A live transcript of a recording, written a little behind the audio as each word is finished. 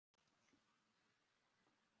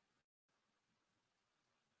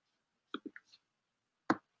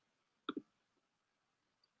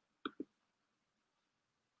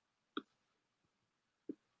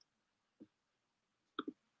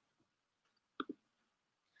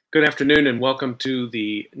Good afternoon and welcome to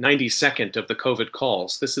the 92nd of the COVID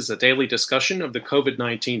calls. This is a daily discussion of the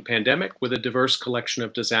COVID-19 pandemic with a diverse collection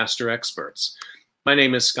of disaster experts. My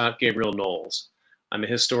name is Scott Gabriel Knowles. I'm a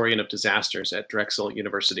historian of disasters at Drexel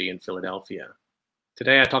University in Philadelphia.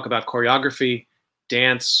 Today I talk about choreography,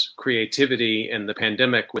 dance, creativity, and the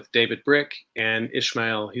pandemic with David Brick and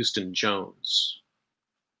Ishmael Houston Jones.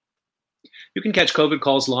 You can catch COVID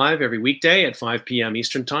Calls live every weekday at 5 p.m.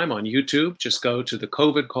 Eastern Time on YouTube. Just go to the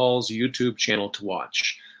COVID Calls YouTube channel to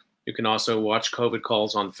watch. You can also watch COVID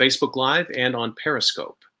Calls on Facebook Live and on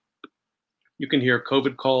Periscope. You can hear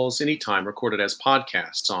COVID Calls anytime recorded as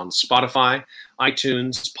podcasts on Spotify,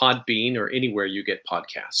 iTunes, Podbean, or anywhere you get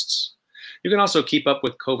podcasts. You can also keep up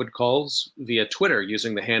with COVID Calls via Twitter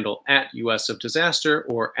using the handle @USofDisaster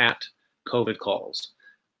or @COVIDCalls.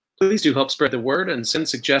 Please do help spread the word and send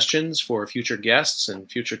suggestions for future guests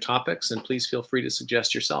and future topics, and please feel free to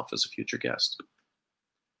suggest yourself as a future guest.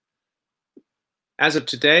 As of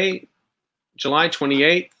today, July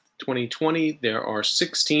 28th, 2020, there are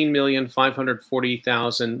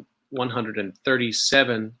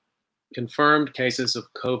 16,540,137 confirmed cases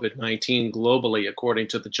of COVID-19 globally, according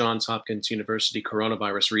to the Johns Hopkins University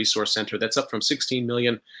Coronavirus Resource Center. That's up from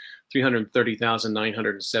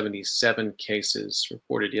 16,330,977 cases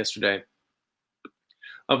reported yesterday.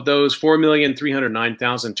 Of those,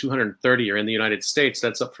 4,309,230 are in the United States.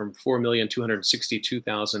 That's up from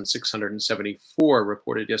 4,262,674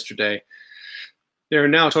 reported yesterday. There are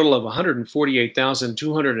now a total of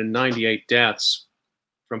 148,298 deaths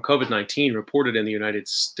from COVID-19 reported in the United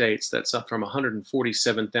States. That's up from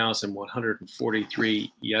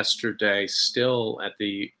 147,143 yesterday, still at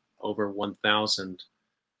the over 1,000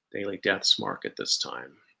 daily deaths mark at this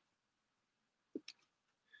time.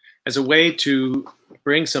 As a way to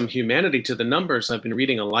bring some humanity to the numbers, I've been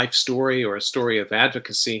reading a life story or a story of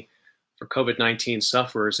advocacy for COVID-19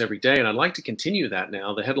 sufferers every day, and I'd like to continue that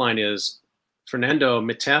now. The headline is Fernando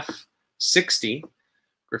Mitef, 60,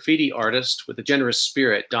 graffiti artist with a generous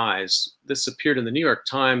spirit, dies. This appeared in the New York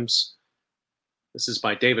Times. This is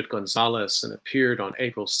by David Gonzalez and appeared on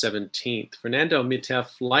April 17th. Fernando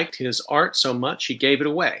Mitef liked his art so much he gave it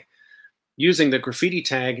away. Using the graffiti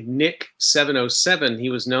tag Nick707, he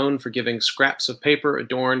was known for giving scraps of paper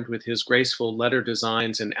adorned with his graceful letter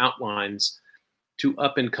designs and outlines to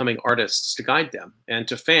up-and-coming artists to guide them, and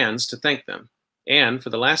to fans to thank them. And for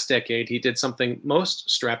the last decade, he did something most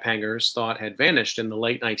strap hangers thought had vanished in the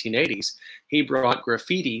late 1980s. He brought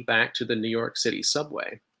graffiti back to the New York City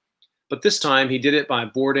subway. But this time he did it by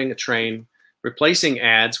boarding a train, replacing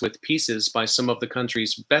ads with pieces by some of the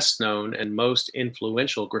country's best known and most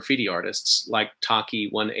influential graffiti artists like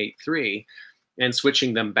Taki183, and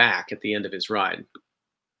switching them back at the end of his ride.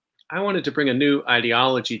 I wanted to bring a new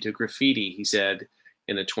ideology to graffiti, he said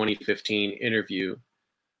in a 2015 interview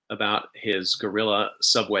about his guerrilla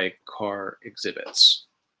subway car exhibits,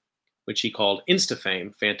 which he called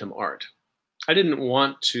Instafame Phantom Art. I didn't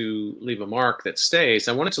want to leave a mark that stays.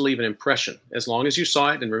 I wanted to leave an impression. As long as you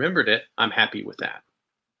saw it and remembered it, I'm happy with that.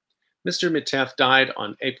 Mr. Mitef died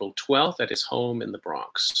on April 12th at his home in the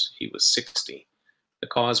Bronx. He was 60. The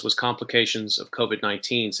cause was complications of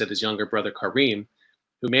COVID-19, said his younger brother Kareem,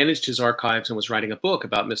 who managed his archives and was writing a book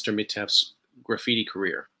about Mr. Mitef's graffiti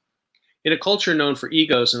career. In a culture known for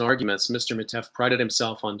egos and arguments, Mr. Mitef prided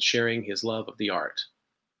himself on sharing his love of the art.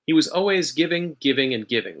 He was always giving, giving, and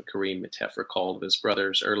giving, Kareem Mitef recalled of his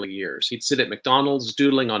brother's early years. He'd sit at McDonald's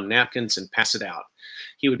doodling on napkins and pass it out.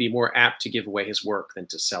 He would be more apt to give away his work than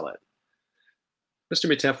to sell it. Mr.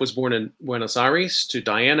 Mitef was born in Buenos Aires to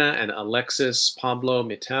Diana and Alexis Pablo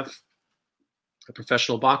Mitef, a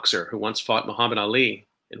professional boxer who once fought Muhammad Ali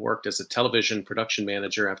and worked as a television production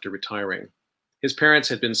manager after retiring. His parents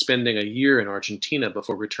had been spending a year in Argentina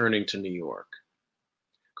before returning to New York.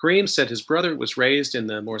 Kareem said his brother was raised in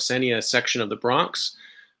the Morsenia section of the Bronx,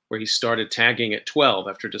 where he started tagging at 12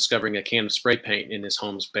 after discovering a can of spray paint in his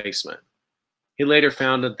home's basement. He later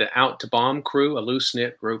founded the Out to Bomb crew, a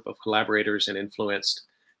loose-knit group of collaborators, and influenced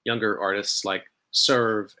younger artists like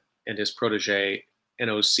Serve and his protege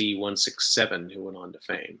NOC167, who went on to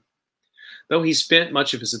fame. Though he spent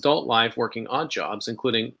much of his adult life working odd jobs,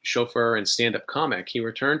 including chauffeur and stand-up comic, he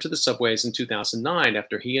returned to the subways in 2009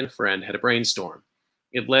 after he and a friend had a brainstorm.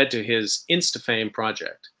 It led to his Instafame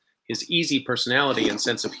project. His easy personality and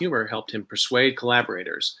sense of humor helped him persuade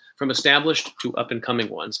collaborators, from established to up-and-coming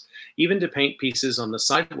ones, even to paint pieces on the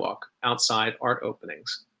sidewalk outside art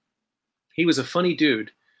openings. He was a funny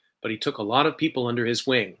dude, but he took a lot of people under his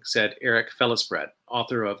wing, said Eric Fellisbrett,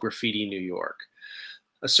 author of Graffiti New York,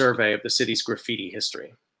 a survey of the city's graffiti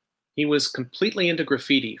history. He was completely into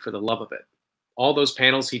graffiti for the love of it. All those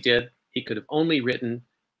panels he did, he could have only written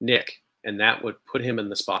Nick, and that would put him in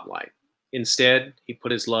the spotlight. Instead, he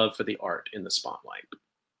put his love for the art in the spotlight.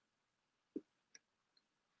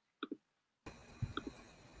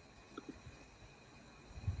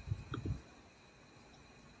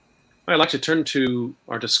 I'd like to turn to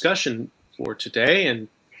our discussion for today, and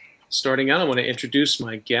starting out, I want to introduce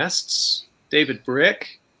my guests. David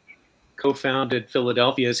Brick co-founded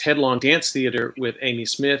Philadelphia's Headlong Dance Theater with Amy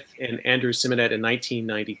Smith and Andrew Simonet in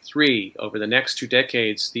 1993. Over the next 2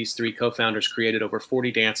 decades, these 3 co-founders created over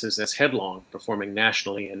 40 dances as Headlong, performing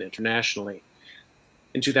nationally and internationally.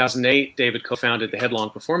 In 2008, David co-founded the Headlong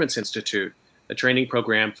Performance Institute, a training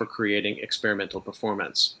program for creating experimental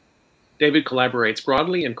performance. David collaborates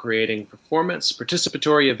broadly in creating performance,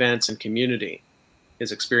 participatory events, and community.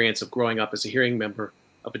 His experience of growing up as a hearing member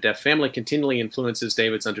of a deaf family continually influences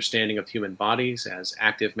David's understanding of human bodies as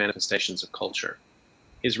active manifestations of culture.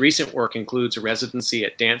 His recent work includes a residency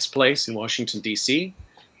at Dance Place in Washington, D.C.,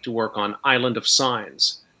 to work on Island of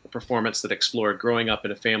Signs, a performance that explored growing up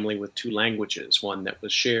in a family with 2 languages, one that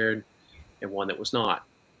was shared and one that was not.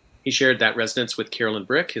 He shared that residence with Carolyn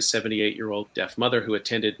Brick, his 78-year-old deaf mother who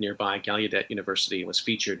attended nearby Gallaudet University and was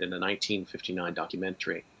featured in a 1959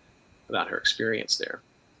 documentary about her experience there.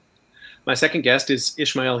 My second guest is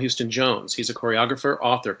Ishmael Houston Jones. He's a choreographer,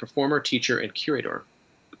 author, performer, teacher, and curator.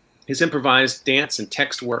 His improvised dance and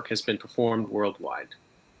text work has been performed worldwide.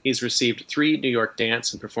 He's received 3 New York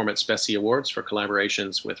Dance and Performance Specie Awards for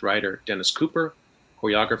collaborations with writer Dennis Cooper,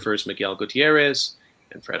 choreographers Miguel Gutierrez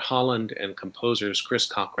and Fred Holland, and composers Chris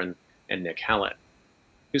Cochran and Nick Hallett.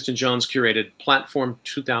 Houston Jones curated Platform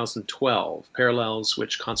 2012, Parallels,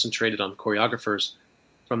 which concentrated on choreographers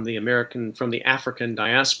from the African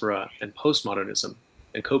diaspora and postmodernism,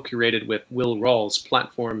 and co-curated with Will Rawls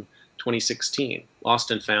Platform 2016,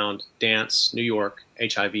 Lost and Found, Dance, New York,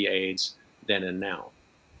 HIV/AIDS, Then and Now.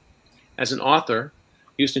 As an author,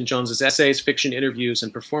 Houston Jones's essays, fiction, interviews,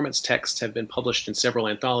 and performance texts have been published in several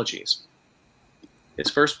anthologies. His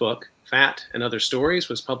first book, Fat and Other Stories,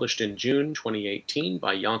 was published in June 2018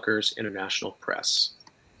 by Yonkers International Press.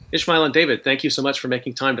 Ishmael and David, thank you so much for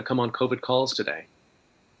making time to come on COVID Calls today.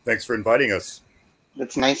 Thanks for inviting us.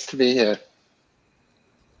 It's nice to be here.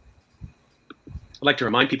 I'd like to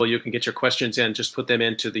remind people you can get your questions in, just put them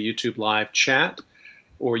into the YouTube live chat,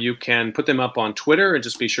 or you can put them up on Twitter and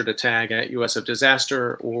just be sure to tag at US of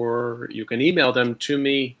Disaster, or you can email them to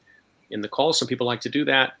me in the call. Some people like to do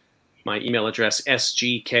that. My email address,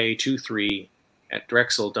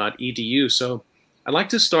 sgk23@drexel.edu. So I'd like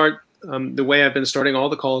to start the way I've been starting all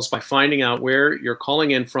the calls by finding out where you're calling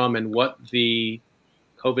in from and what the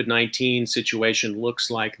COVID-19 situation looks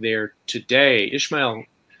like there today. Ishmael,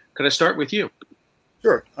 could I start with you?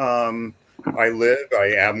 Sure. I am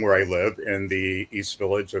where I live in the East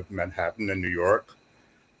Village of Manhattan in New York.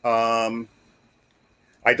 I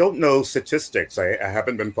don't know statistics. I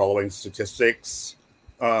haven't been following statistics.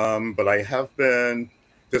 But I have been,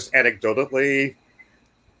 just anecdotally,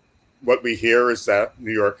 what we hear is that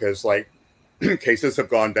New York has, like, cases have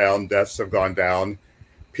gone down, deaths have gone down.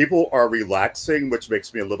 People are relaxing, which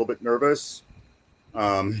makes me a little bit nervous.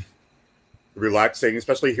 Relaxing,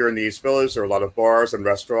 especially here in the East Village, there are a lot of bars and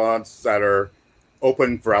restaurants that are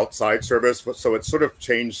open for outside service. So it's sort of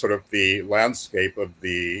changed sort of the landscape of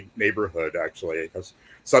the neighborhood, actually, because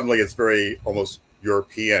suddenly it's very almost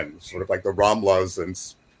European, sort of like the Ramblas in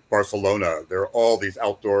Barcelona. There are all these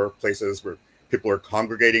outdoor places where people are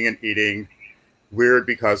congregating and eating. Weird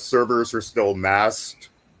because servers are still masked,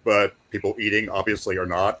 but people eating obviously are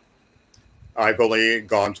not. I've only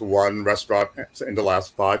gone to 1 restaurant in the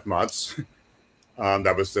last 5 months.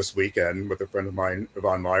 That was this weekend with a friend of mine,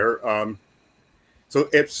 Yvonne Meyer. So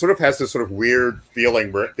it sort of has this sort of weird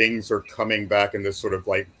feeling where things are coming back in this sort of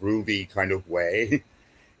like groovy kind of way.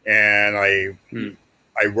 And I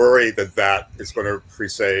worry that that is going to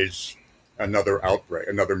presage another outbreak,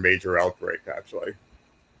 another major outbreak, actually.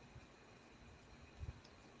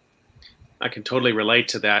 I can totally relate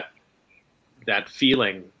to that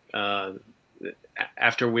feeling.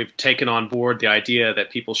 After we've taken on board the idea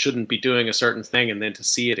that people shouldn't be doing a certain thing, and then to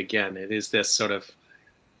see it again, it is this sort of,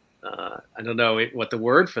 I don't know what the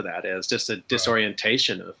word for that is, just a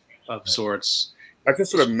disorientation of sorts. I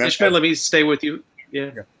just sort of meant Ishmael, let me stay with you.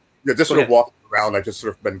 Yeah, just sort of walking around, I've just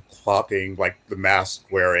sort of been clocking like the mask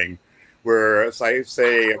wearing, whereas I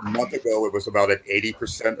say a month ago it was about at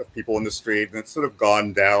 80% of people in the street, and it's sort of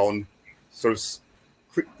gone down, sort of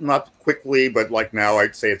not quickly, but like now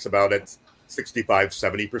I'd say it's about at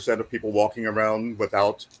 65–70% of people walking around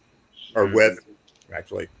without or with,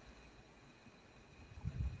 actually.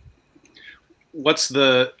 What's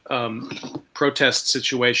the protest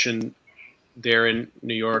situation there in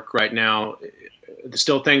New York right now?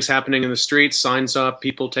 still things happening in the streets, signs up,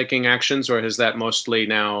 people taking actions, or is that mostly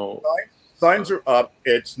now? Signs are up.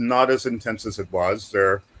 It's not as intense as it was.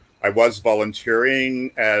 I was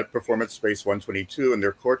volunteering at Performance Space 122 in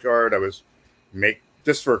their courtyard. I was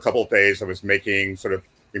just for a couple of days, I was making sort of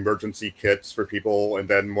emergency kits for people. And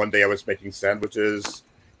then one day I was making sandwiches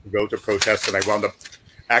to go to protests, and I wound up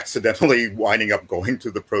accidentally winding up going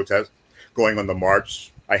to the protest, going on the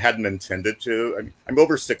march. I hadn't intended to. I mean, I'm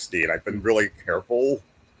over 60 and I've been really careful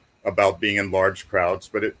about being in large crowds,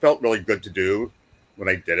 but it felt really good to do when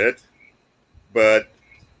I did it. But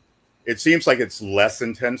it seems like it's less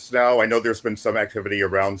intense now. I know there's been some activity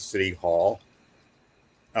around City Hall,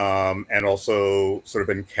 and also sort of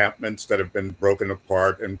encampments that have been broken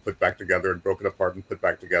apart and put back together, and broken apart and put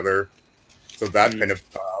back together. So that kind of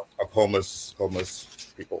homeless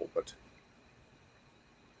people. But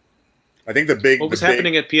I think what was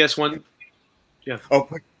happening at PS1? Yeah. Oh,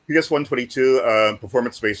 PS 122,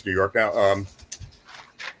 Performance Space New York now.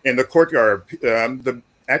 In the courtyard,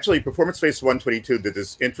 actually, Performance Space 122 did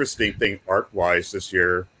this interesting thing art-wise this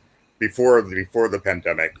year, before the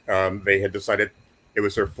pandemic. They had decided it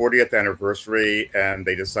was their 40th anniversary, and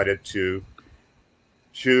they decided to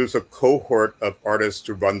choose a cohort of artists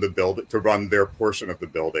to run their portion of the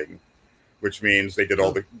building, which means they do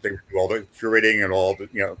all the curating and all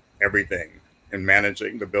the everything and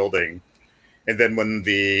managing the building. And then when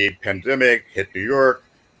the pandemic hit New York,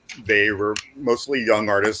 they were mostly young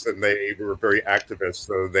artists and they were very activist.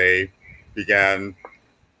 So they began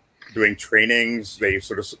doing trainings. They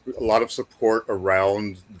a lot of support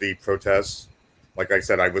around the protests. Like I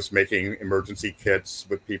said, I was making emergency kits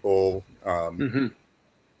with people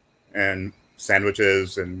and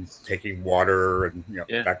sandwiches and taking water and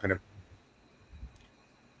that kind of.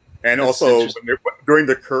 And That's also during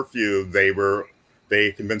the curfew,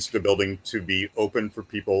 they convinced the building to be open for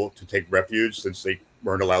people to take refuge, since they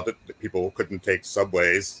weren't allowed people couldn't take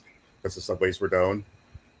subways because the subways were down.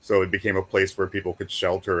 So it became a place where people could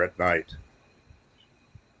shelter at night.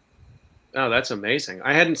 Oh, that's amazing.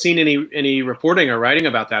 I hadn't seen any reporting or writing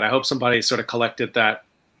about that. I hope somebody sort of collected that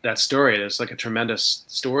story. There's like a tremendous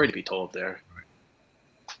story to be told there.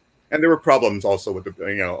 And there were problems also with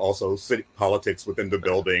also city politics within the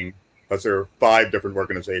building, because there are 5 different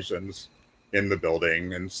organizations in the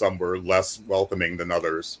building, and some were less welcoming than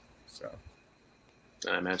others. So,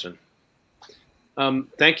 I imagine.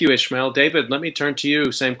 Thank you, Ishmael. David, let me turn to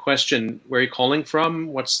you. Same question. Where are you calling from?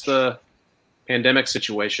 What's the pandemic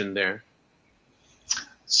situation there?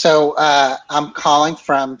 So I'm calling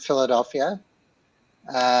from Philadelphia.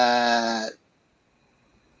 I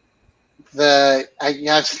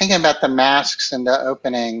was thinking about the masks and the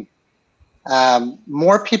opening.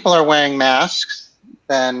 More people are wearing masks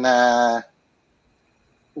than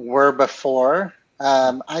were before.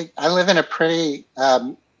 I live in a pretty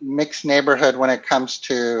mixed neighborhood when it comes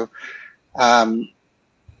to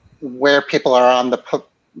where people are on the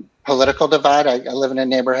political divide. I live in a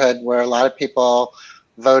neighborhood where a lot of people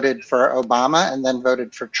voted for Obama and then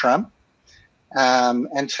voted for Trump.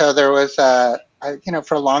 And so there was for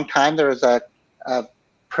a long time, there was a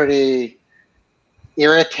pretty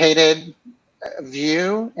irritated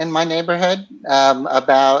view in my neighborhood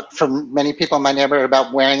from many people in my neighborhood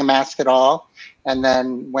about wearing a mask at all. And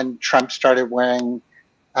then when Trump started wearing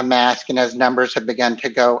a mask, and as numbers have begun to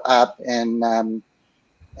go up in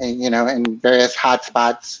various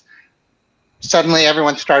hotspots, suddenly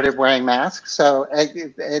everyone started wearing masks. So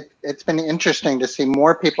it's been interesting to see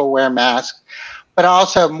more people wear masks, but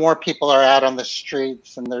also more people are out on the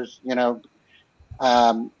streets, and there's a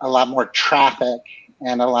lot more traffic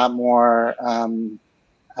and a lot more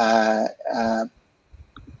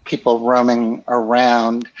people roaming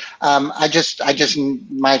around. My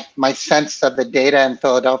sense of the data in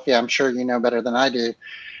Philadelphia, I'm sure you know better than I do,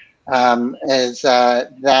 is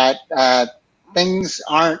that things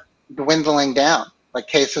aren't dwindling down. Like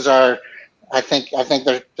cases are, I think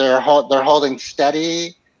they're holding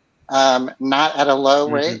steady, not at a low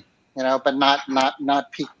rate, but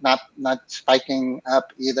not spiking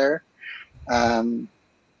up either. On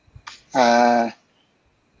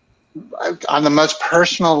the most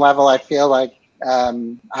personal level, I feel like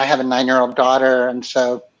I have a 9-year-old daughter, and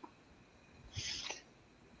so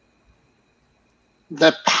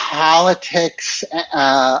the politics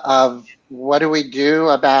of what do we do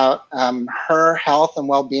about her health and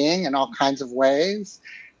well-being in all kinds of ways,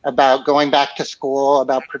 about going back to school,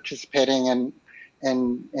 about participating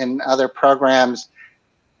in other programs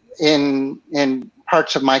in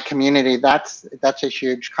parts of my community, that's a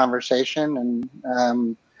huge conversation,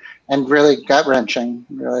 and really gut-wrenching,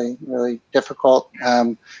 really difficult.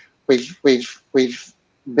 We've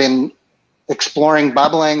been exploring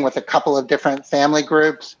bubbling with a couple of different family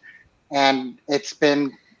groups, and it's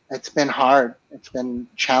been hard. It's been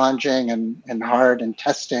challenging and hard and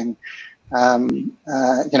testing.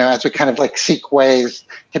 As we kind of like seek ways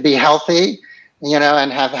to be healthy,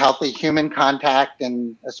 and have healthy human contact,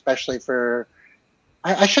 and especially for,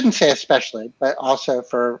 I shouldn't say especially, but also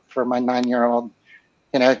for my 9-year-old,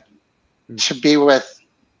 to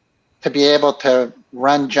be able to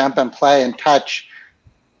run, jump, and play and touch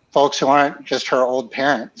folks who aren't just her old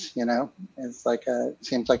parents, it's like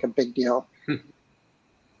seems like a big deal.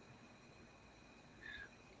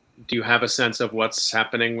 Do you have a sense of what's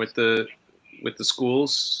happening with the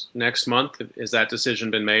schools next month? Has that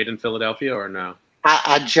decision been made in Philadelphia or no?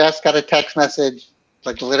 I just got a text message,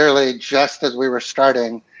 like literally just as we were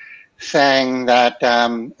starting, saying that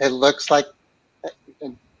it looks like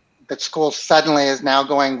that school suddenly is now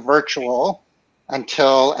going virtual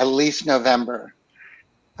until at least November.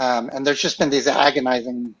 And there's just been these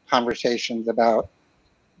agonizing conversations about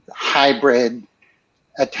hybrid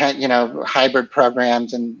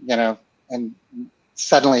programs, and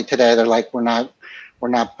suddenly today they're like, we're not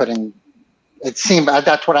putting. It seemed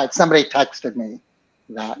that's what somebody texted me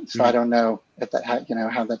that, so I don't know if that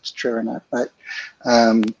how that's true or not, but.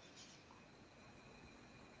 And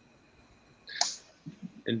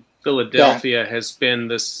Philadelphia has been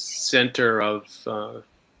the center of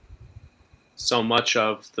so much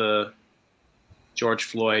of the George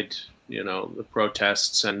Floyd, the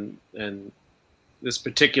protests and this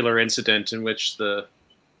particular incident in which the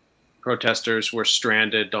protesters were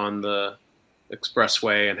stranded on the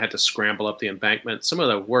expressway and had to scramble up the embankment. Some of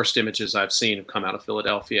the worst images I've seen have come out of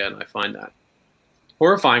Philadelphia, and I find that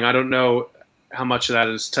horrifying. I don't know how much of that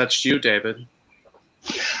has touched you, David.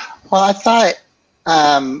 Well, I thought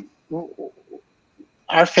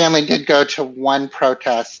our family did go to one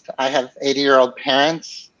protest. I have 80-year-old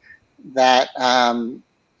parents that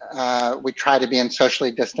we try to be in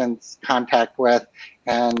socially distanced contact with,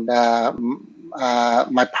 and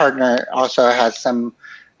my partner also has some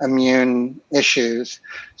immune issues.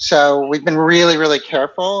 So we've been really, really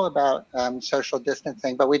careful about social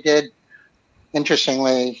distancing, but we did,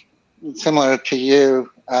 interestingly, similar to you,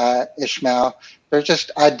 Ishmael, there's just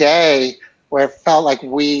a day where it felt like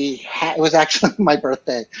it was actually my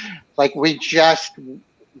birthday. Like we just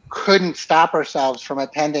couldn't stop ourselves from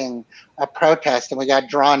attending a protest, and we got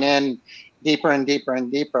drawn in deeper and deeper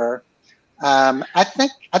and deeper. I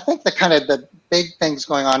think the kind of the big things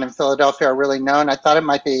going on in Philadelphia are really known. I thought it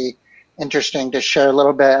might be interesting to share a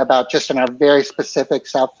little bit about just in our very specific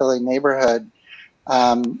South Philly neighborhood.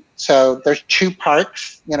 So there's 2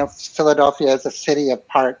 parks. Philadelphia is a city of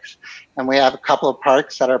parks, and we have a couple of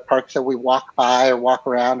parks that are parks that we walk by or walk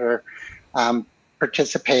around or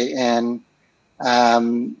participate in,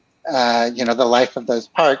 the life of those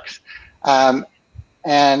parks.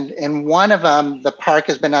 And in one of them, the park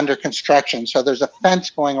has been under construction. So there's a fence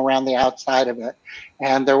going around the outside of it.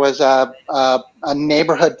 And there was a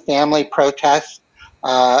neighborhood family protest,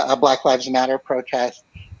 a Black Lives Matter protest.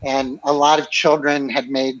 And a lot of children had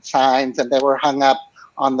made signs, and they were hung up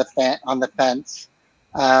on the fence.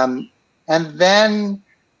 And then,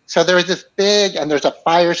 so there was this big, and there's a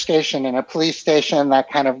fire station and a police station that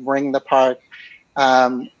kind of ring the park.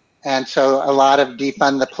 And so a lot of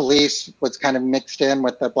defund the police was kind of mixed in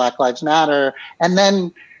with the Black Lives Matter. And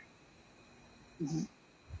then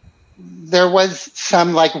there was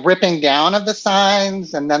some like ripping down of the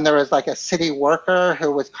signs. And then there was like a city worker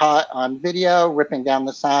who was caught on video ripping down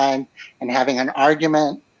the sign and having an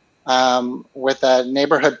argument with a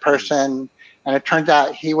neighborhood person. And it turns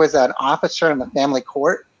out he was an officer in the family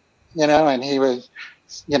court, and he was,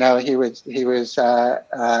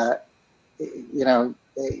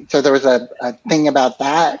 so there was a thing about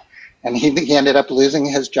that, and he ended up losing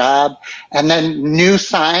his job. And then new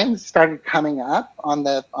signs started coming up on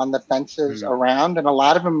the fences around, and a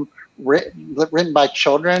lot of them written by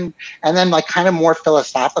children, and then like kind of more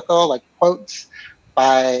philosophical, like quotes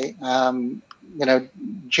by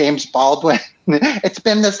James Baldwin. It's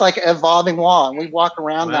been this like evolving wall, and we walk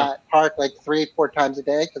around that park like 3-4 times a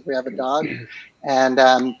day because we have a dog. And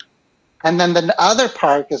then the other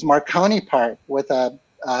park is Marconi Park, with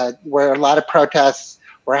where a lot of protests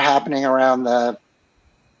were happening around the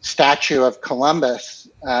statue of Columbus.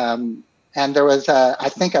 And there was I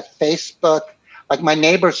think a Facebook, like my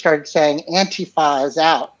neighbors started saying Antifa is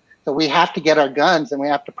out, so we have to get our guns and we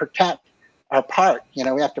have to protect our park.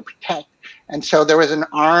 We have to protect. And so there was an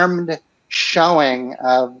armed showing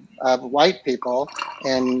of white people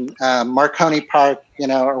in Marconi Park,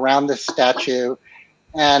 around this statue.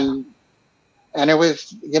 And it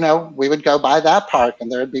was, we would go by that park and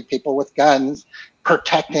there would be people with guns,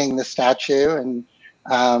 protecting the statue, and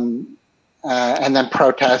then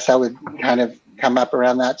protests that would kind of come up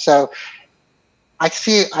around that. So I've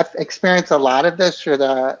experienced a lot of this through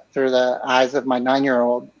the eyes of my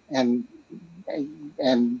 9-year-old, and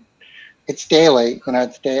it's daily. You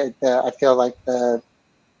know, I feel like the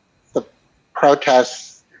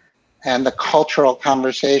protests and the cultural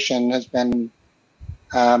conversation has been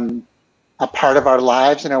a part of our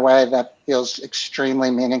lives in a way that feels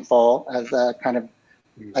extremely meaningful, as a kind of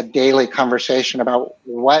a daily conversation about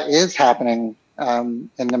what is happening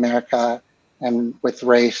in America and with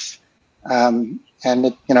race. And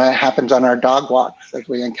it happens on our dog walks as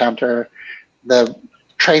we encounter the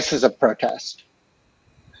traces of protest.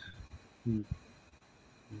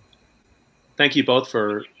 Thank you both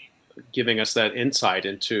for giving us that insight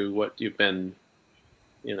into what you've been,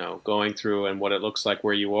 going through and what it looks like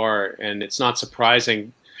where you are. And it's not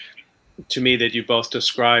surprising to me that you both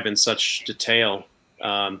describe in such detail.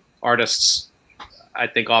 Artists, I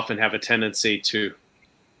think, often have a tendency to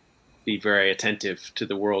be very attentive to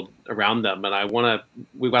the world around them. And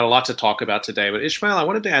we've got a lot to talk about today. But Ishmael, I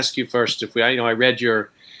wanted to ask you first, I read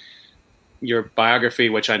your biography,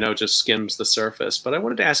 which I know just skims the surface, but I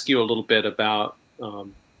wanted to ask you a little bit about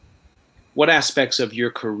what aspects of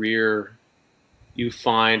your career you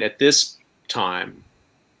find at this time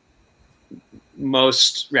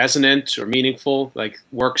most resonant or meaningful, like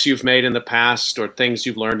works you've made in the past or things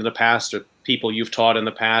you've learned in the past or people you've taught in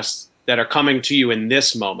the past that are coming to you in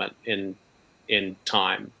this moment in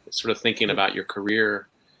time, sort of thinking about your career.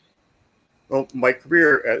 Well, my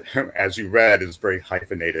career, as you read, is very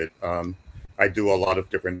hyphenated. I do a lot of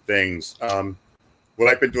different things. What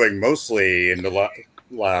I've been doing mostly in the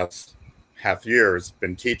last half year has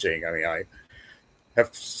been teaching. I mean, I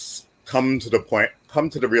have come to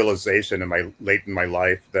the realization late in my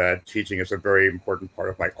life that teaching is a very important part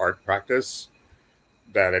of my art practice,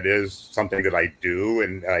 that it is something that I do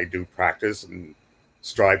and I do practice and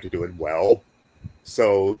strive to do it well.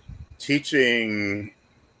 So teaching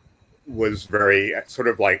was very sort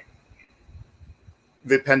of like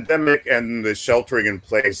the pandemic and the sheltering in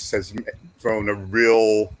place has thrown a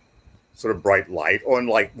real sort of bright light on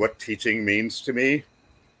like what teaching means to me.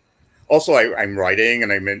 Also, I'm writing,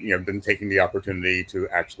 and I've been taking the opportunity to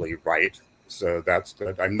actually write. So that's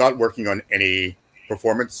good. I'm not working on any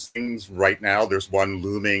performance things right now. There's one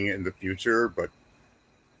looming in the future, but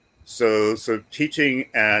so teaching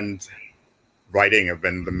and writing have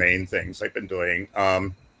been the main things I've been doing.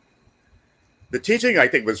 The teaching, I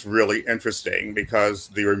think, was really interesting because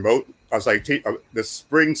the remote, this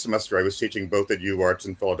spring semester, I was teaching both at UArts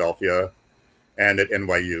in Philadelphia and at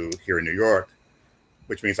NYU here in New York,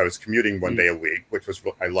 which means I was commuting one day a week, which was,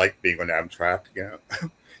 I like being on Amtrak,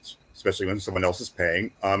 especially when someone else is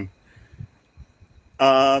paying.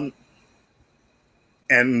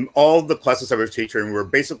 And all the classes I was teaching were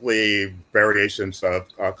basically variations of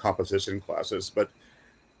composition classes. But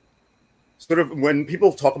sort of when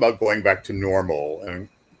people talk about going back to normal, and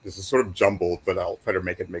this is sort of jumbled, but I'll try to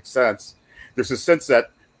make it make sense. There's a sense that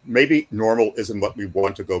maybe normal isn't what we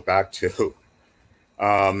want to go back to.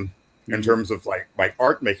 In terms of like my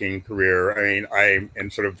art making career, I mean, I'm in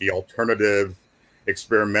sort of the alternative,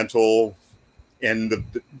 experimental in the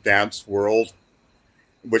dance world,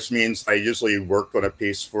 which means I usually work on a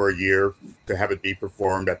piece for a year to have it be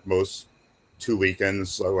performed at most 2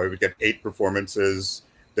 weekends. So I would get 8 performances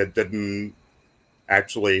that didn't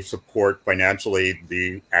actually support financially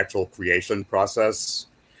the actual creation process.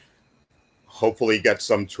 Hopefully get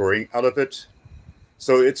some touring out of it.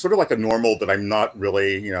 So it's sort of like a normal that I'm not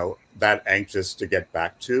really, that anxious to get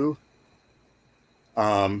back to.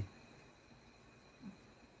 In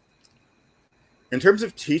terms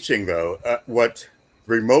of teaching, though, what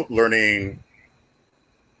remote learning,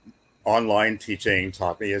 online teaching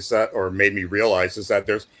taught me is that, or made me realize, is that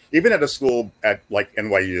there's, even at a school at like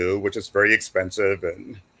NYU, which is very expensive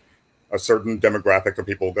and a certain demographic of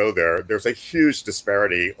people go there, there's a huge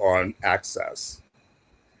disparity on access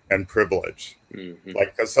and privilege.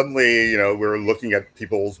 Like, because suddenly, we're looking at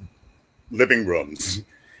people's living rooms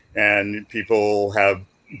and people have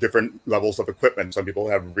different levels of equipment. Some people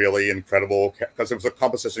have really incredible, because it was a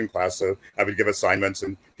composition class, so I would give assignments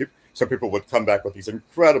and some people would come back with these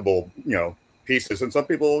incredible, pieces. And some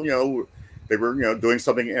people, they were, doing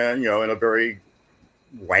something in, in a very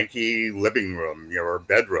wanky living room, or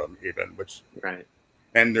bedroom even, which, right.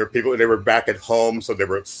 And there are people, they were back at home. So there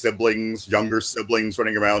were siblings, younger siblings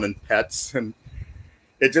running around and pets. And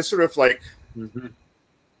it just sort of like,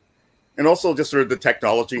 and also just sort of the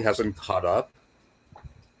technology hasn't caught up.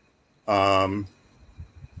 The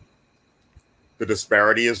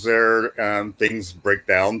disparity is there. Things break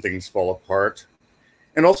down, things fall apart.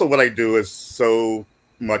 And also what I do is so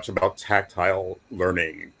much about tactile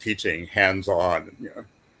learning, teaching, hands-on, you know,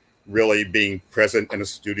 really being present in a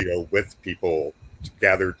studio with people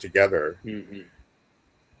gathered together. Mm-hmm.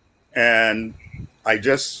 And I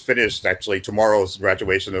just finished actually tomorrow's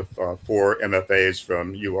graduation of 4 MFAs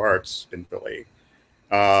from UArts in Philly.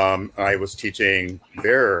 I was teaching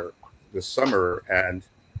there this summer, and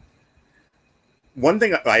one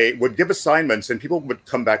thing, I would give assignments and people would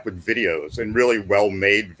come back with videos, and really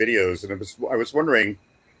well-made videos. And I was wondering,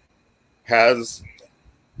 has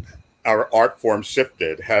our art form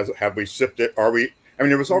shifted? Have we shifted? Are we, I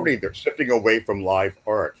mean, it was already there, shifting away from live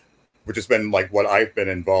art, which has been like what I've been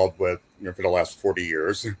involved with, you know, for the last 40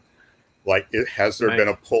 years. Like, has there been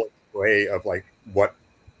a pull away of like what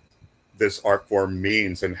this art form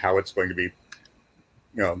means and how it's going to be, you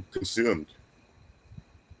know, consumed?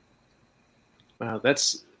 Wow,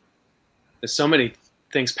 there's so many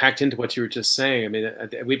things packed into what you were just saying. I mean,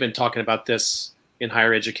 we've been talking about this in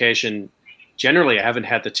higher education. Generally, I haven't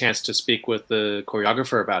had the chance to speak with the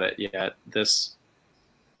choreographer about it yet. This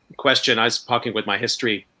question, I was talking with my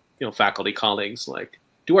history, you know, faculty colleagues, like,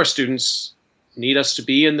 do our students need us to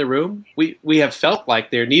be in the room? We have felt like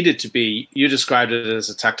there needed to be. You described it as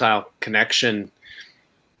a tactile connection,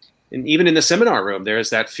 and even in the seminar room, there is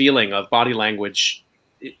that feeling of body language.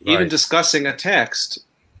 Even discussing a text,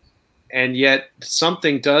 and yet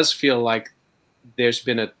something does feel like there's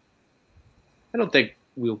been I don't think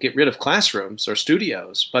we'll get rid of classrooms or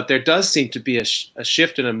studios, but there does seem to be a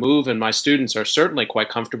shift and a move, and my students are certainly quite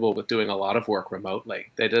comfortable with doing a lot of work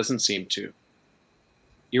remotely. That doesn't seem to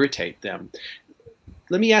irritate them.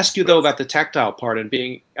 Let me ask you, though, about the tactile part and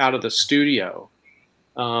being out of the studio.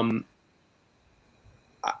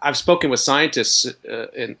 I've spoken with scientists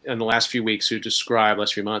in the last few weeks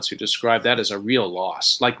last few months, who describe that as a real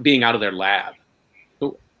loss, like being out of their lab.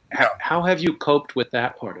 How have you coped with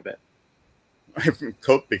that part of it? I've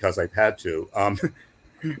coped because I've had to. Yeah.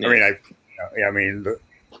 I mean,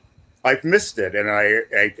 I've missed it, and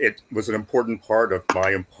it was an important part of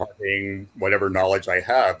my imparting whatever knowledge I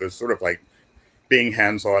have. Is sort of like being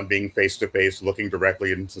hands-on, being face-to-face, looking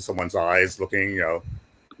directly into someone's eyes, looking, you know,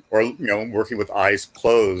 or, you know, working with eyes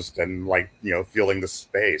closed and, like, you know, feeling the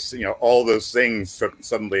space, you know, all those things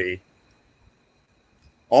suddenly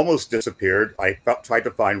almost disappeared. I tried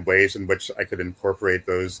to find ways in which I could incorporate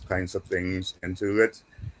those kinds of things into it.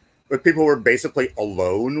 But people were basically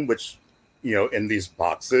alone, which, you know, in these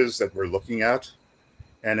boxes that we're looking at.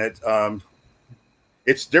 And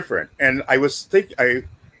it's different. And I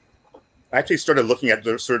actually started looking at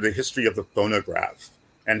the sort of the history of the phonograph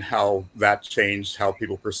and how that changed how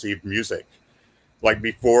people perceived music. Like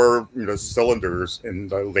before, you know, cylinders in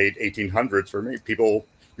the late 1800s, for me,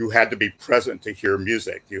 you had to be present to hear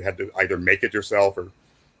music. You had to either make it yourself or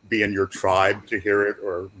be in your tribe to hear it,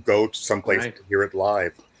 or go to someplace to hear it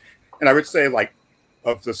live. And I would say, like,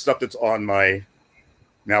 of the stuff that's on my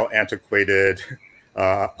now antiquated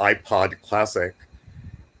iPod Classic,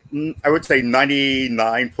 I would say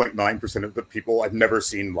 99.9% of the people I've never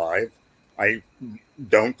seen live. I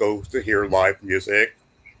don't go to hear live music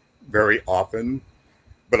very often,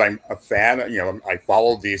 but I'm a fan. You know, I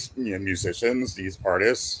follow these, you know, musicians, these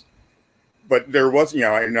artists. But there was, you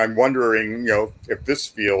know, and I'm wondering, you know, if this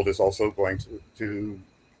field is also going to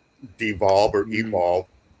devolve or evolve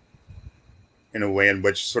in a way in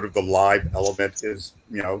which sort of the live element is,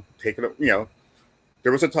 you know, taken. You know,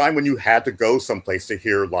 there was a time when you had to go someplace to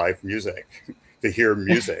hear live music, to hear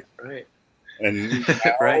music, Right? And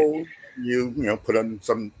now, Right. you know, put on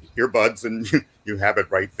some earbuds and you have it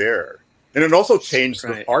right there. And it also changed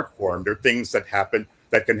the art form. There are things that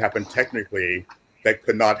can happen technically that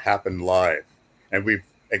could not happen live, and we've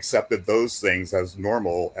accepted those things as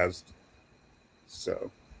normal.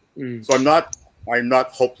 So I'm not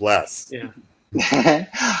hopeless. Yeah.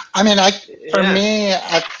 I mean, for me,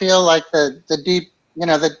 I feel like the deep, you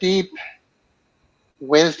know, the deep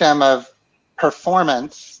wisdom of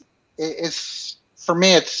performance is, for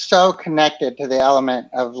me, it's so connected to the element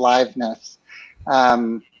of liveness,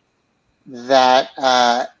 that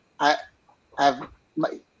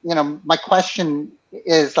my question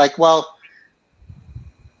is like, well,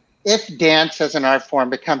 if dance as an art form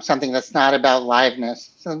becomes something that's not about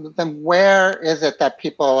liveness, so then where is it that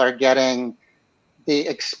people are getting the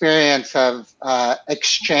experience of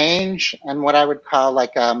exchange and what I would call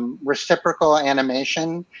like reciprocal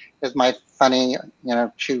animation is my funny, you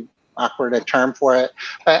know, too awkward a term for it.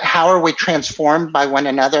 But how are we transformed by one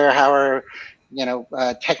another? How are, you know,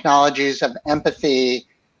 technologies of empathy,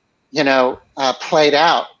 you know, played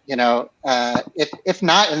out? You know, if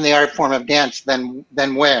not in the art form of dance, then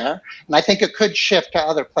where? And I think it could shift to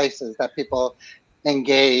other places that people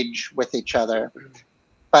engage with each other.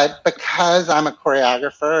 But because I'm a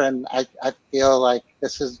choreographer and I feel like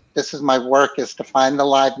this is my work, is to find the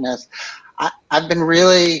liveness. I've been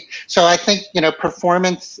really, so I think, you know,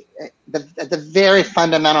 performance, the very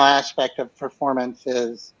fundamental aspect of performance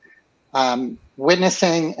is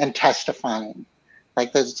witnessing and testifying.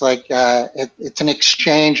 Like there's like, it's an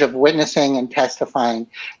exchange of witnessing and testifying.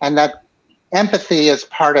 And that empathy is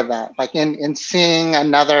part of that. Like in seeing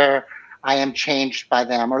another, I am changed by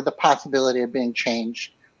them, or the possibility of being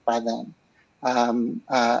changed by them.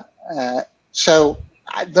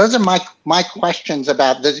 Those are my questions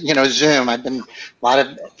about this, you know, Zoom. I've been, a lot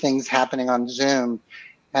of things happening on Zoom,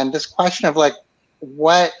 and this question of like,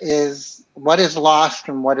 what is lost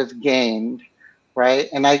and what is gained, right?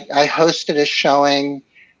 And I hosted a showing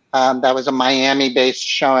that was a Miami-based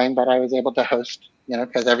showing, but I was able to host, you know,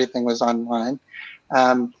 because everything was online,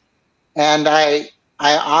 and I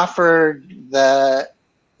offered the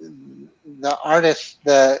artist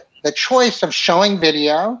the choice of showing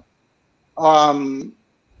video,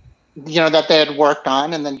 you know, that they had worked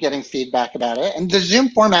on, and then getting feedback about it. And the Zoom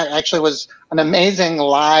format actually was an amazing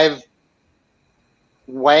live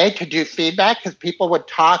way to do feedback, because people would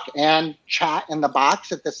talk and chat in the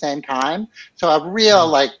box at the same time. So a real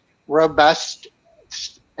like robust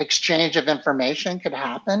exchange of information could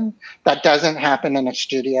happen that doesn't happen in a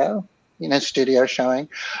studio, in a studio showing.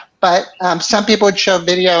 But some people would show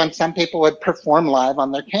video and some people would perform live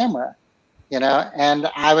on their camera, you know, and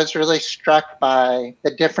I was really struck by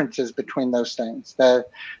the differences between those things. The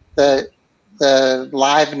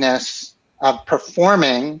liveness of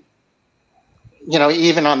performing, you know,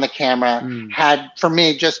 even on the camera, had, for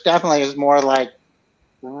me, just definitely is more like,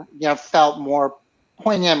 you know, felt more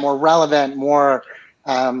poignant, more relevant, more,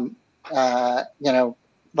 you know,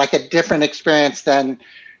 like a different experience than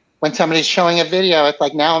when somebody's showing a video. It's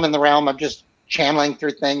like, now I'm in the realm of just channeling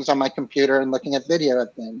through things on my computer and looking at video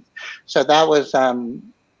of things. So that was,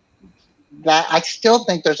 that I still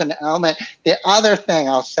think there's an element. The other thing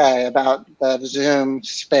I'll say about the Zoom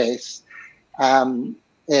space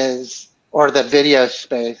is, or the video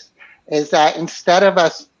space, is that instead of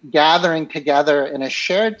us gathering together in a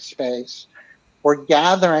shared space, we're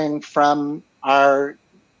gathering from our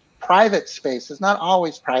private spaces, not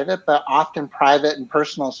always private, but often private and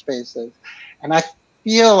personal spaces. And I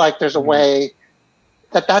feel like there's a way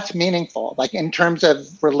that that's meaningful, like in terms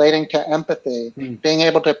of relating to empathy, being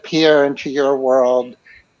able to peer into your world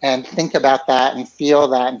and think about that and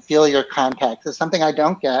feel your context is something I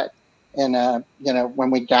don't get in a, you know,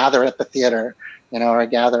 when we gather at the theater, you know, or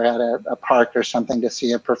gather at a park or something to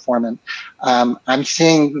see a performance. I'm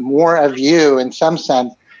seeing more of you in some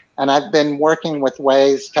sense, and I've been working with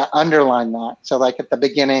ways to underline that. So like at the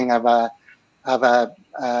beginning of I've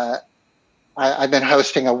been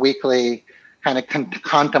hosting a weekly kind of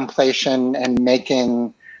contemplation and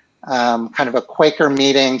making kind of a Quaker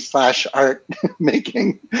meeting / art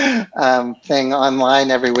making thing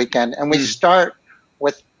online every weekend. And we start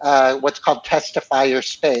with what's called Testify Your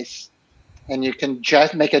Space. And you can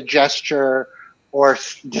just make a gesture or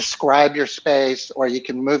describe your space, or you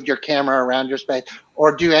can move your camera around your space,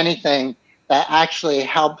 or do anything that actually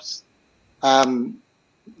helps, you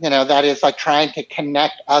know, that is like trying to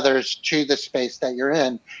connect others to the space that you're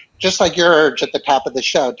in. Just like your urge at the top of the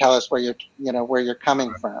show, tell us where you're, you know, where you're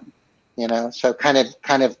coming from, you know. So kind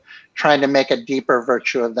of trying to make a deeper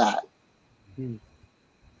virtue of that.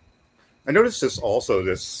 I noticed this also,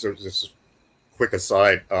 this quick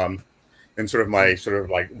aside, in sort of my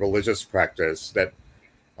like religious practice, that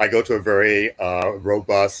I go to a very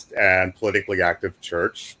robust and politically active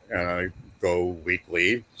church, and I go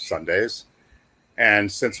weekly Sundays.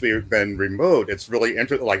 And since we've been remote, it's really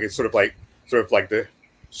interesting. Like it's sort of like the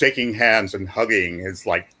shaking hands and hugging is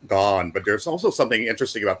like gone, but there's also something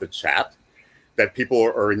interesting about the chat, that people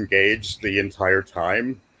are engaged the entire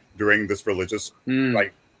time during this religious,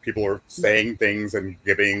 like people are saying things and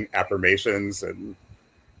giving affirmations and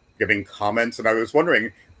giving comments. And I was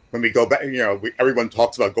wondering, when we go back, you know, everyone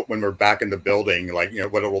talks about when we're back in the building, like, you know,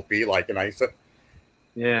 what it will be like. And I said,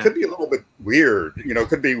 yeah, it could be a little bit weird, you know, it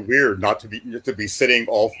could be weird not to be sitting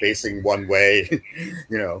all facing one way,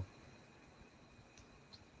 you know.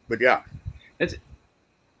 But yeah,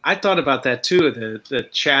 I thought about that too. The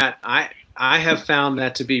chat, I have found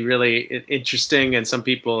that to be really interesting, and some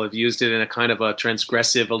people have used it in a kind of a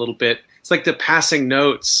transgressive, a little bit. It's like the passing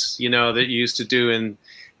notes, you know, that you used to do in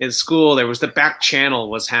school. There was the back channel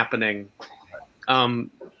was happening,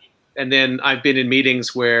 and then I've been in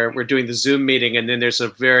meetings where we're doing the Zoom meeting, and then there's a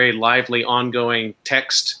very lively, ongoing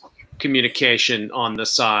text communication on the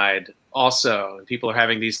side also, and people are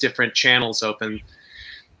having these different channels open.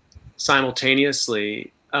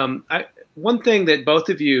 simultaneously. One thing that both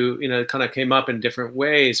of you, kind of came up in different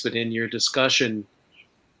ways, but in your discussion,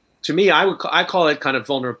 to me, I call it kind of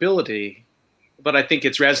vulnerability, but I think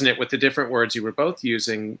it's resonant with the different words you were both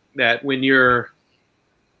using, that when you're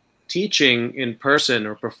teaching in person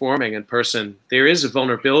or performing in person, there is a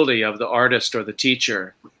vulnerability of the artist or the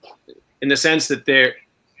teacher in the sense that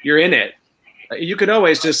you're in it. You could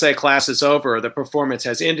always just say class is over or the performance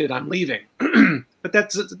has ended, I'm leaving. But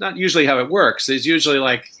that's not usually how it works. It's usually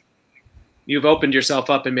like you've opened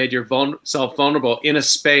yourself up and made yourself vulnerable in a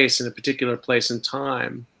space, in a particular place and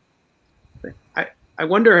time. I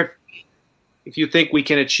wonder if you think we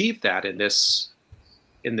can achieve that in this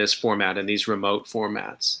format, in these remote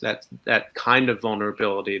formats, that kind of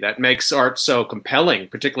vulnerability that makes art so compelling,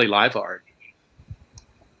 particularly live art.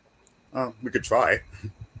 We could try.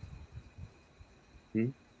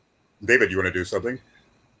 David, you want to do something?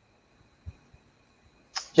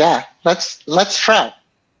 Yeah, let's try.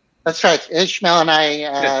 Let's try. Ishmael and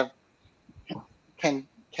I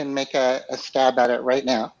can make a stab at it right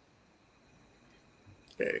now.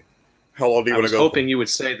 Okay. How long do you want to go? I was hoping you would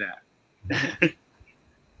say that.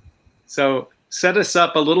 So set us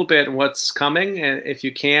up a little bit what's coming, if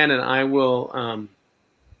you can, and I will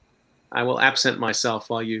absent myself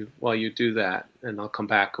while you do that, and I'll come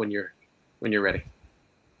back when you're ready.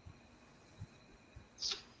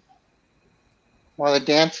 Well, the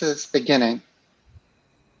dance is beginning.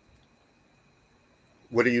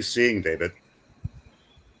 What are you seeing, David?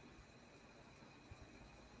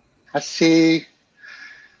 I see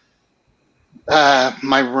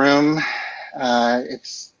my room.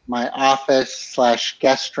 It's my office /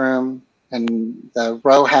 guest room in the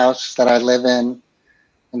row house that I live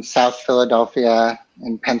in South Philadelphia,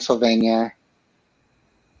 in Pennsylvania,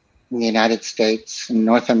 in the United States, in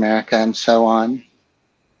North America, and so on.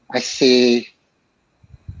 I see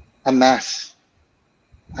a mess,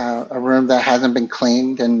 a room that hasn't been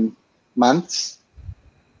cleaned in months,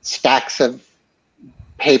 stacks of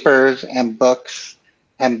papers and books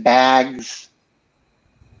and bags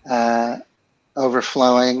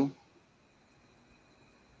overflowing.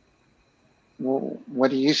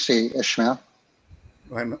 What do you see, Ishmael?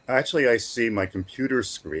 I see my computer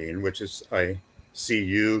screen, which is, I see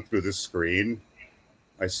you through the screen.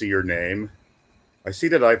 I see your name. I see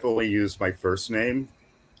that I've only used my first name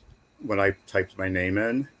when I typed my name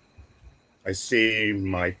in. I see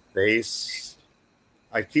my face.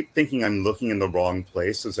 I keep thinking I'm looking in the wrong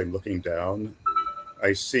place as I'm looking down.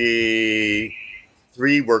 I see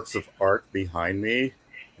 3 works of art behind me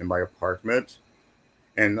in my apartment,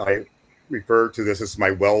 and I refer to this as my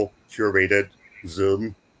well-curated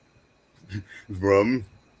Zoom room.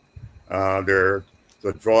 There's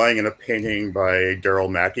a drawing and a painting by Daryl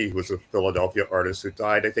Mackey, who was a Philadelphia artist who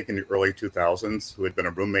died, I think, in the early 2000s, who had been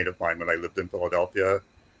a roommate of mine when I lived in Philadelphia.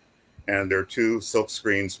 And there are 2 silk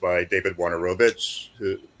screens by David Wojnarowicz,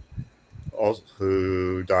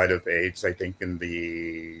 who died of AIDS, I think, in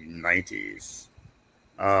the 90s,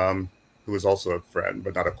 who was also a friend,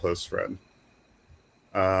 but not a close friend.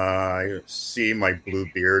 I see my blue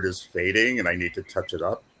beard is fading and I need to touch it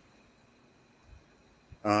up.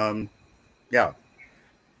 Yeah.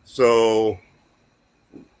 So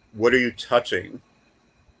what are you touching?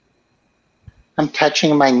 I'm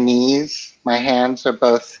touching my knees. My hands are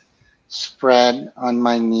both spread on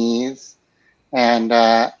my knees, and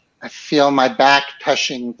I feel my back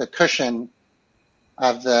touching the cushion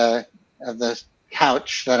of the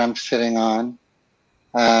couch that I'm sitting on.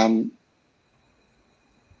 I'm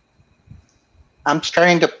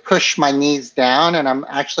starting to push my knees down, and I'm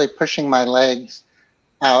actually pushing my legs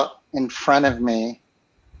out in front of me,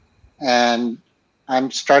 and I'm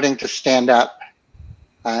starting to stand up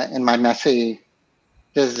in my messy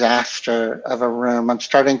disaster of a room. I'm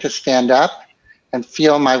starting to stand up and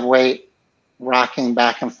feel my weight rocking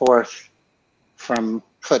back and forth from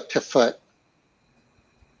foot to foot.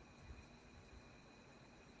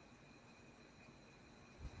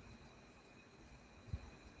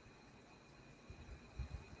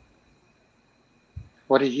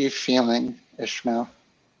 What are you feeling, Ishmael?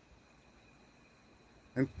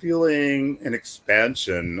 I'm feeling an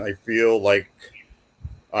expansion. I feel like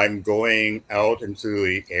I'm going out into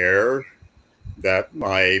the air, that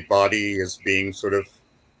my body is being sort of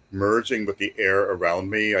merging with the air around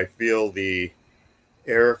me. I feel the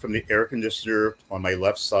air from the air conditioner on my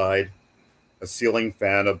left side, a ceiling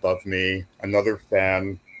fan above me, another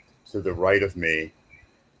fan to the right of me.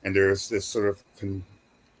 And there's this sort of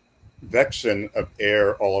convection of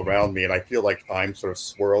air all around me. And I feel like I'm sort of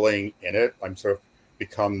swirling in it. I'm sort of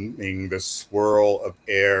becoming this swirl of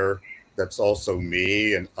air that's also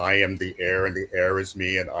me, and I am the air, and the air is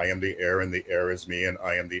me, and I am the air, and the air is me, and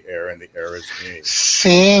I am the air, and the air is me.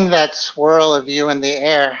 Seeing that swirl of you in the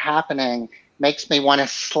air happening makes me want to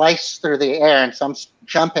slice through the air, and so I'm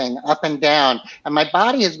jumping up and down, and my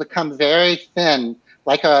body has become very thin,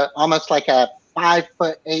 like almost like a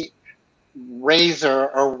 5'8" razor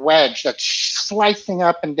or wedge that's slicing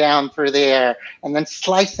up and down through the air, and then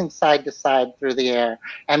slicing side to side through the air,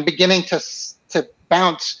 and beginning to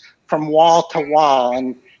bounce from wall to wall.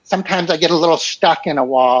 And sometimes I get a little stuck in a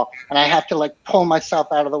wall, and I have to like pull myself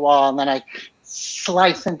out of the wall, and then I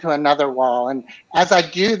slice into another wall. And as I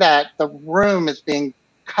do that, the room is being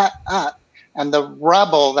cut up, and the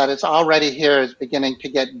rubble that is already here is beginning to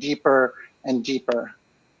get deeper and deeper.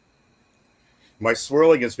 My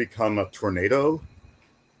swirling has become a tornado,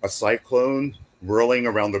 a cyclone whirling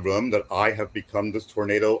around the room, that I have become this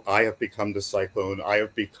tornado, I have become the cyclone, I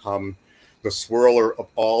have become the swirler of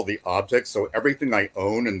all the objects. So everything I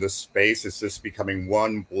own in this space is just becoming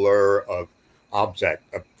one blur of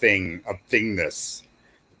object, of thing, of thingness.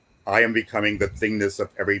 I am becoming the thingness of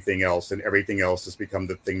everything else, and everything else has become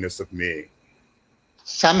the thingness of me.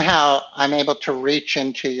 Somehow I'm able to reach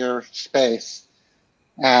into your space.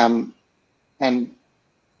 And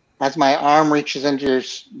as my arm reaches into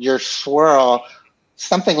your swirl,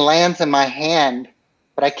 something lands in my hand,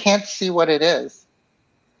 but I can't see what it is.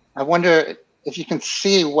 I wonder if you can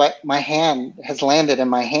see what my hand has landed in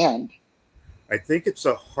my hand. I think it's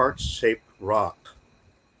a heart-shaped rock.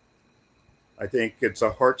 I think it's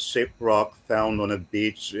a heart-shaped rock found on a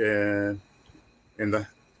beach in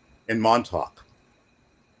Montauk.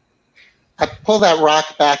 I pull that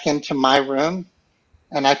rock back into my room,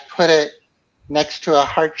 and I put it next to a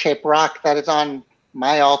heart-shaped rock that is on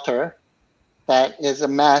my altar, that is a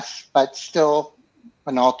mess, but still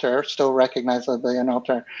an altar, still recognizably an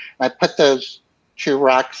altar. I put those two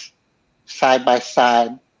rocks side by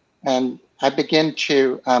side, and I begin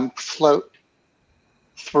to float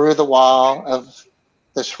through the wall of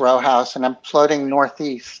this row house, and I'm floating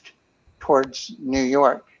northeast towards New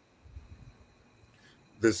York.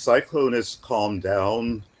 The cyclone has calmed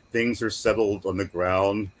down. Things are settled on the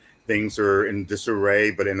ground. Things are in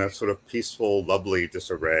disarray, but in a sort of peaceful, lovely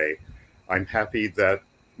disarray. I'm happy that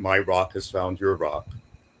my rock has found your rock.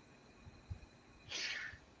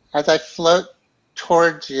 As I float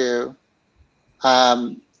towards you,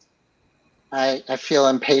 I feel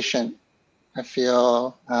impatient. I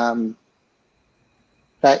feel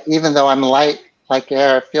that even though I'm light like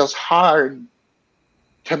air, it feels hard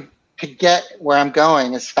to get where I'm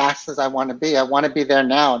going as fast as I want to be. I want to be there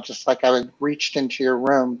now, just like I reached into your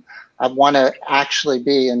room. I want to actually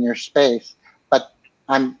be in your space, but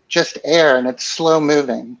I'm just air, and it's slow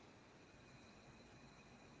moving.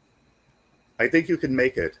 I think you can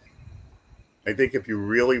make it. I think if you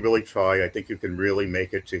really, really try, I think you can really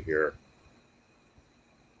make it to here.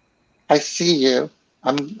 I see you.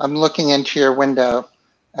 I'm looking into your window,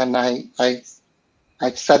 and I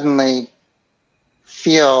suddenly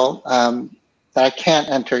feel that I can't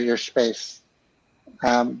enter your space,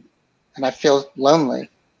 and I feel lonely.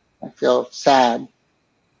 I feel sad.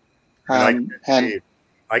 And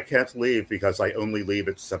I can't leave because I only leave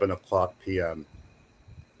at 7:00 p.m.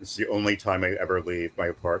 It's the only time I ever leave my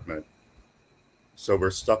apartment. So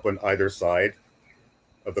we're stuck on either side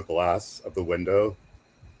of the glass of the window.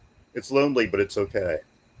 It's lonely, but it's okay.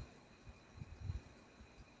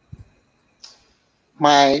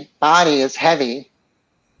 My body is heavy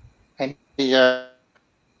and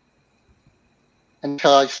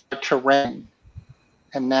until I start to rain,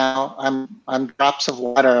 and now I'm drops of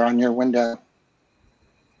water on your window.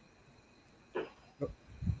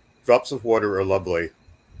 Drops of water are lovely.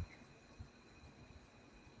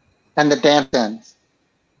 And the dance ends.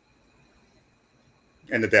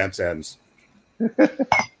 And the dance ends.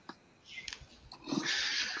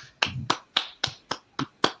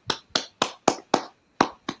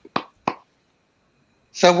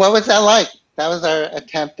 So what was that like? That was our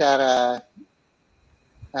attempt at a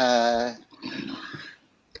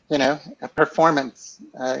performance,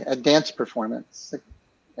 a dance performance,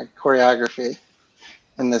 a choreography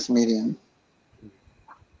in this medium.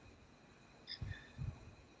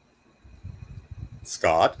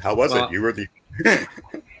 Scott, how was it? You were the...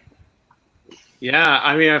 Yeah,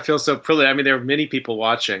 I mean, I feel so privileged. I mean, there are many people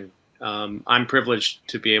watching. I'm privileged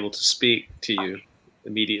to be able to speak to you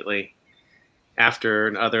immediately after,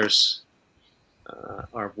 and others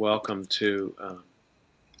are welcome to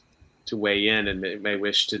weigh in and may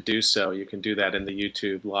wish to do so. You can do that in the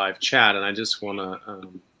YouTube live chat. And I just want to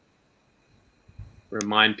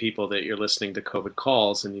remind people that you're listening to COVID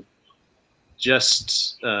Calls, and you've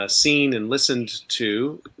just seen and listened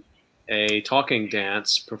to a talking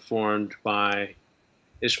dance performed by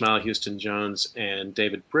Ishmael Houston Jones and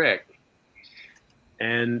David Brick.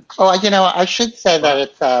 And oh, you know, I should say that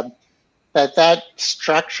it's that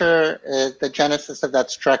structure is the genesis of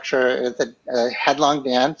that structure is a headlong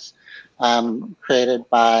dance created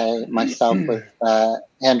by myself with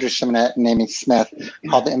Andrew Simonette and Amy Smith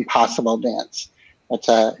called the Impossible Dance. It's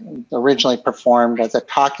originally performed as a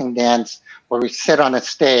talking dance where we sit on a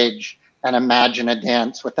stage and imagine a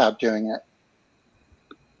dance without doing it.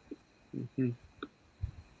 Mm-hmm.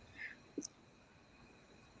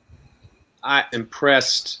 I'm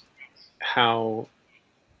impressed how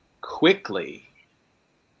quickly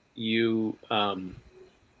you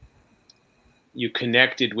you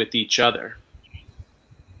connected with each other,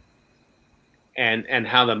 and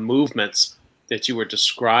how the movements that you were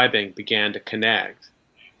describing began to connect.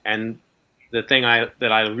 And the thing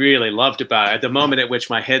that I really loved about it, the moment at which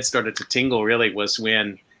my head started to tingle really was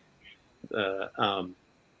when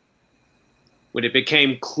it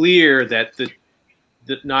became clear that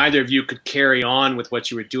that neither of you could carry on with what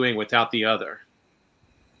you were doing without the other.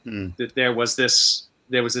 That there was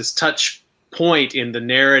this touch point in the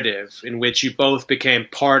narrative in which you both became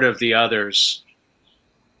part of the other's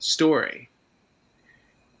story.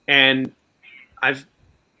 And I've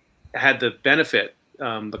had the benefit,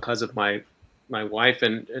 because of my wife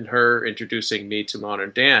and her introducing me to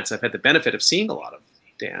modern dance, I've had the benefit of seeing a lot of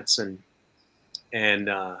dance, and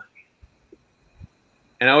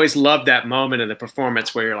I always loved that moment in the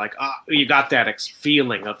performance where you're like, oh, you got that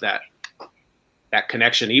feeling of that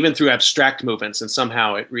connection, even through abstract movements, and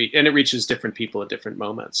somehow it reaches different people at different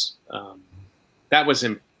moments. That was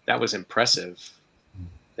impressive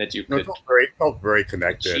that you could felt very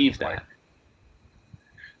connected. Achieve that.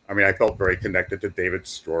 I mean, I felt very connected to David's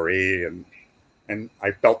story, and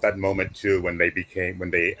I felt that moment too when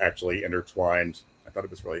they actually intertwined. I thought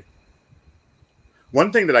it was really.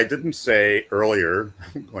 One thing that I didn't say earlier,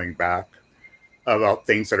 going back, about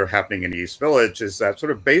things that are happening in East Village is that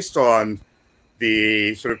sort of based on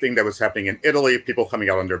the sort of thing that was happening in Italy, people coming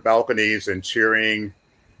out on their balconies and cheering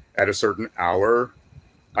at a certain hour.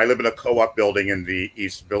 I live in a co-op building in the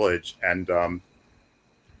East Village, and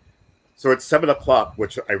so it's 7 o'clock,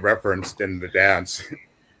 which I referenced in the dance.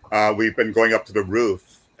 We've been going up to the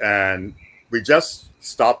roof, and we just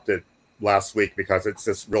stopped it last week because it's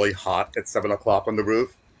just really hot at 7 o'clock on the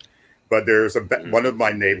roof. But there's one of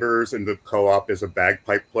my neighbors in the co-op is a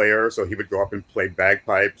bagpipe player, so he would go up and play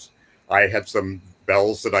bagpipes. I had some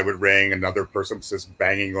bells that I would ring. Another person was just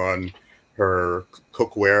banging on her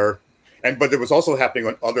cookware. But it was also happening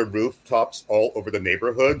on other rooftops all over the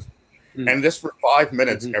neighborhood. And this for 5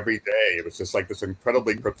 minutes every day. It was just like this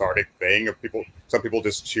incredibly cathartic thing of some people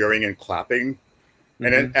just cheering and clapping.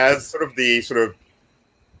 And then as sort of the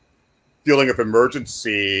feeling of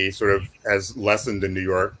emergency sort of has lessened in New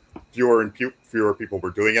York, fewer and fewer people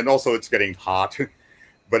were doing it. And also it's getting hot.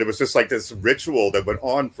 But it was just like this ritual that went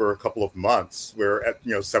on for a couple of months where at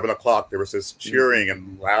 7 o'clock there was this cheering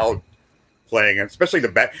and loud playing, and especially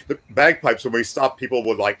the bagpipes. When we stopped, people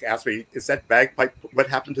would like ask me, is that bagpipe, what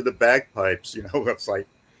happened to the bagpipes? It's like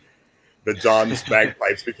the John's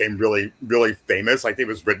bagpipes became really, really famous. I think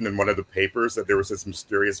it was written in one of the papers that there was this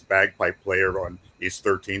mysterious bagpipe player on East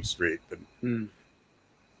 13th Street.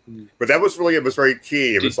 But that was really, it was very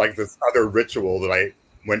key. It was like this other ritual that I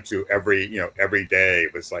went to every day.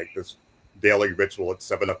 It was like this daily ritual at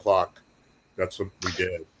 7 o'clock. That's what we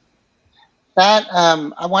did. That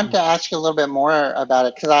I wanted to ask you a little bit more about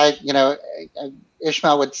it, because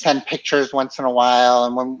Ishmael would send pictures once in a while,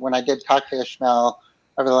 and when I did talk to Ishmael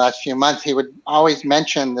over the last few months, he would always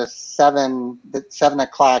mention the 7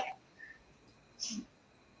 o'clock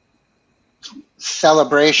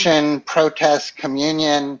celebration, protest,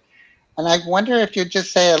 communion. And I wonder if you'd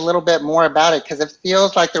just say a little bit more about it, because it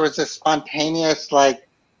feels like there was this spontaneous, like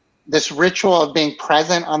this ritual of being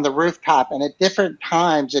present on the rooftop, and at different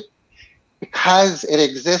times, because it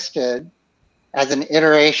existed as an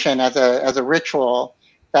iteration, as a ritual,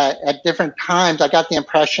 that at different times I got the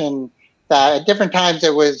impression that at different times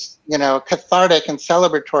it was cathartic and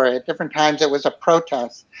celebratory. At different times it was a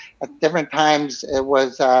protest. At different times it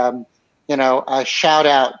was a shout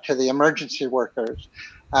out to the emergency workers.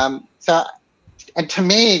 And to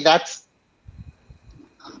me, that's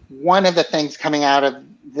one of the things coming out of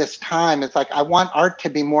this time. It's like, I want art to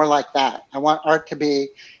be more like that. I want art to be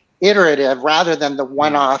iterative rather than the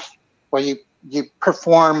one-off where you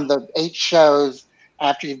perform the 8 shows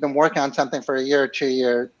after you've been working on something for a year or 2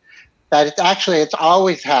 years. That it's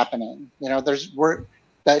always happening.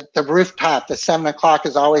 The rooftop, the 7 o'clock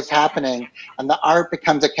is always happening, and the art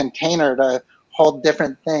becomes a container to hold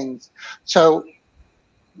different things. So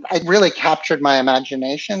really captured my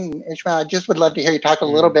imagination. Ishmael, I just would love to hear you talk a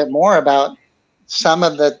little bit more about some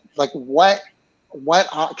of the, like, what,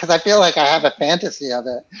 because I feel like I have a fantasy of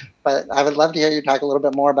it, but I would love to hear you talk a little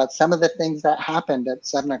bit more about some of the things that happened at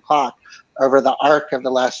 7 o'clock over the arc of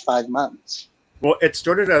the last 5 months. Well, it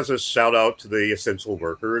started as a shout out to the essential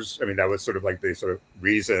workers. I mean, that was sort of like the sort of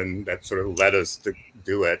reason that sort of led us to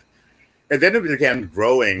do it. And then it began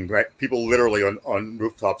growing, right? People literally on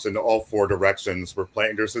rooftops in all 4 directions were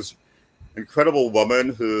playing. There's this incredible woman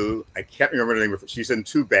who, I can't remember the name of her. She's in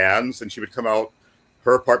 2 bands, and she would come out.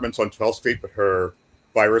 Her apartment's on 12th Street, but her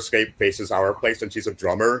fire escape faces our place, and she's a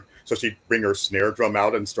drummer. So she'd bring her snare drum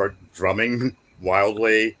out and start drumming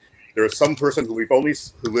wildly. There was some person who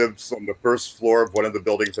who lived on the 1st floor of one of the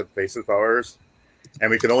buildings that faces ours, and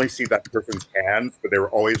we could only see that person's hands, but they were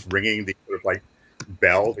always ringing these sort of like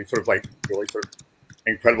bells, these sort of like really sort of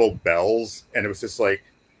incredible bells, and it was just like,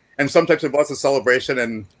 and sometimes it was a celebration,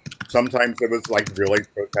 and sometimes it was like really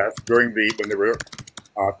protest. When there were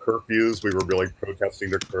curfews, we were really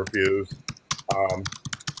protesting the curfews.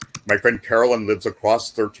 My friend Carolyn lives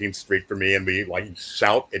across 13th Street from me, and we like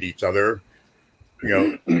shout at each other, you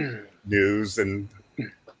know, news and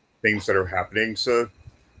things that are happening. So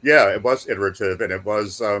yeah, it was iterative, and it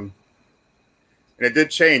was, and it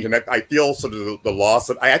did change. And I feel sort of the loss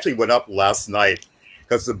of, I actually went up last night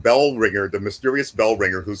because the bell ringer, the mysterious bell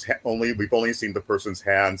ringer, we've only seen the person's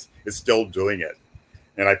hands, is still doing it.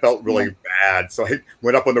 And I felt really bad. So I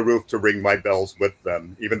went up on the roof to ring my bells with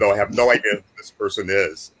them, even though I have no idea who this person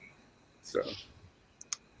is. So.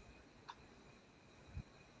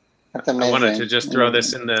 That's amazing. I wanted to just throw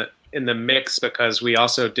this in the mix because we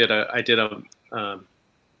also I did a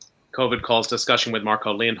COVID calls discussion with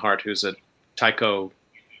Marco Leonhardt, who's a taiko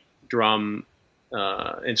drum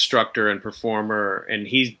instructor and performer, and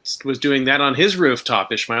he was doing that on his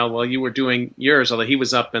rooftop, Ishmael, while you were doing yours, although he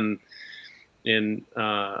was up in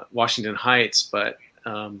Washington Heights. But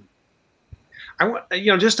I want,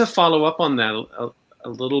 just to follow up on that a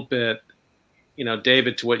little bit,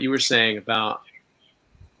 David, to what you were saying about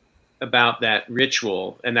that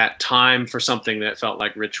ritual and that time for something that felt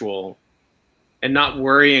like ritual, and not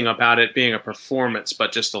worrying about it being a performance,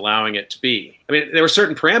 but just allowing it to be. I mean, there were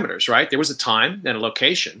certain parameters, right? There was a time and a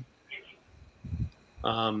location.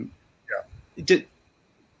 Have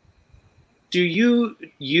you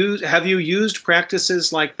used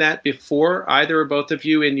practices like that before, either or both of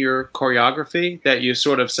you, in your choreography, that you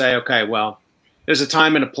sort of say, okay, well, there's a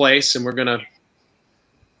time and a place, and we're going to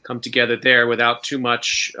come together there without too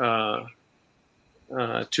much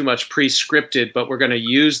pre-scripted, but we're going to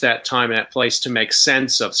use that time and that place to make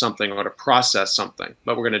sense of something or to process something,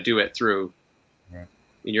 but we're going to do it through,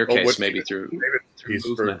 in your case, maybe through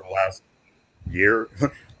movement. The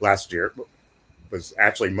last year was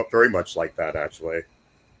actually very much like that, actually.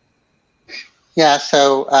 Yeah,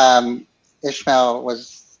 so Ishmael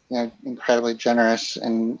was incredibly generous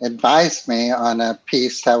and advised me on a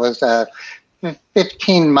piece that was a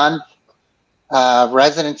 15-month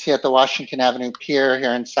residency at the Washington Avenue Pier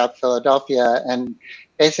here in South Philadelphia. And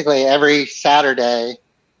basically every Friday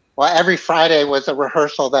was a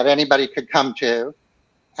rehearsal that anybody could come to,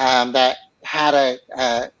 that had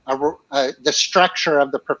the structure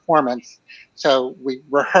of the performance. So we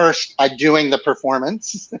rehearsed by doing the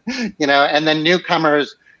performance, and then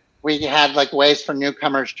newcomers, we had like ways for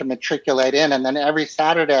newcomers to matriculate in. And then every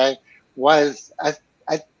Saturday was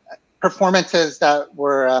performances that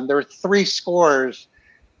were, there were 3 scores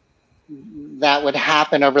that would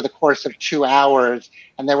happen over the course of 2 hours,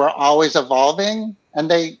 and they were always evolving. And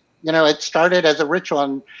they, it started as a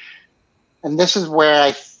ritual, and this is where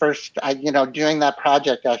I first, doing that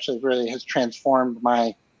project actually really has transformed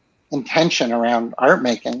my intention around art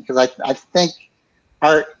making, because I think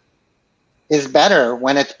art is better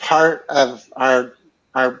when it's part of our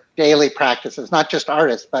daily practices, not just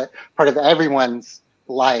artists, but part of everyone's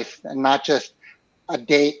life, and not just a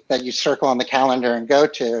date that you circle on the calendar and go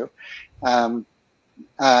to. And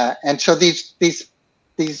so these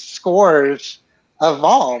scores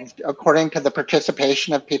evolved according to the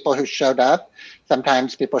participation of people who showed up.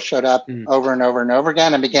 Sometimes people showed up over and over and over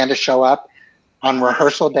again and began to show up on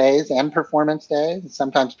rehearsal days and performance days.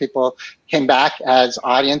 Sometimes people came back as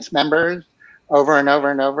audience members over and over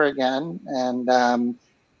and over again.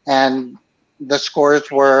 And the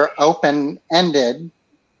scores were open-ended,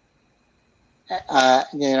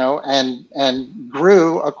 and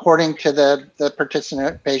grew according to the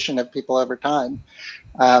participation of people over time.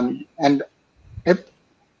 And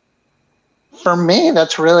for me,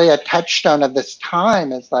 that's really a touchstone of this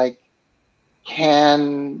time, is like,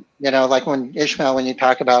 like when Ishmael, when you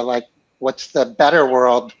talk about like, what's the better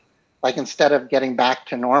world like instead of getting back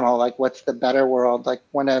to normal, like what's the better world? Like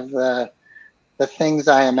one of the things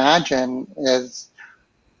I imagine is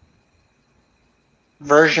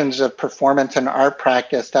versions of performance and art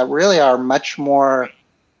practice that really are much more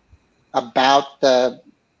about the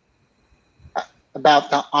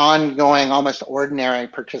ongoing, almost ordinary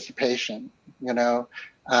participation, you know,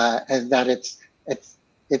 and that it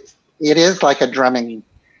is like a drumming,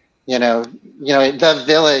 you know, the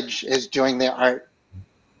village is doing the art,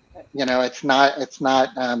 you know, it's not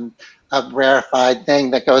a rarefied thing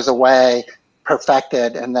that goes away,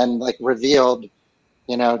 perfected, and then like revealed,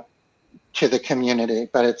 you know, to the community,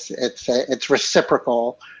 but it's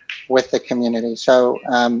reciprocal with the community. So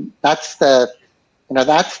that's the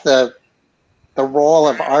role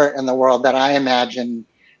of art in the world that I imagine,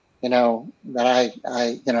 you know, that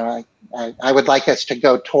I would like us to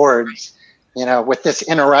go towards, you know, with this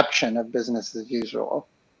interruption of business as usual.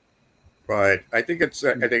 Right. I think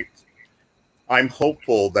I'm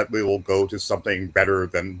hopeful that we will go to something better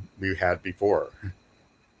than we had before,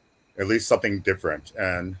 at least something different.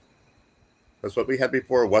 And because what we had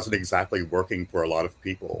before wasn't exactly working for a lot of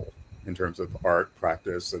people in terms of art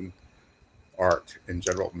practice and art in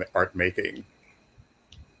general, art making.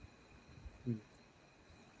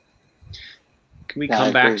 Can we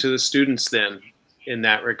come back to the students then in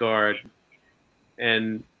that regard?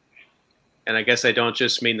 And I guess I don't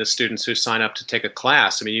just mean the students who sign up to take a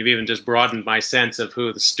class. I mean, you've even just broadened my sense of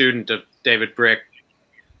who the student of David Brick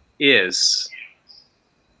is.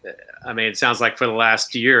 I mean, it sounds like for the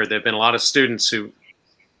last year, there have been a lot of students who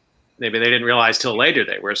maybe they didn't realize till later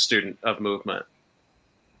they were a student of movement.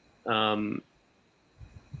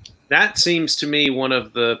 That seems to me one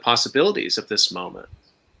of the possibilities of this moment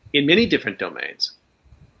in many different domains,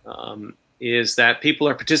 is that people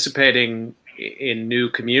are participating in new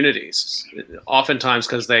communities, oftentimes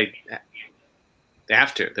because they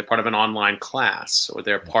have to. They're part of an online class, or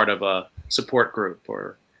they're part of a support group,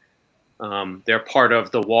 or they're part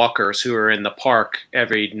of the walkers who are in the park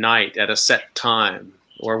every night at a set time,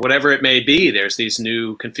 or whatever it may be. There's these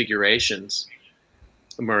new configurations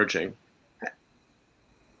emerging.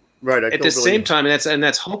 Right. At the same time, and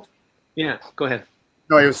that's hope. Yeah, go ahead.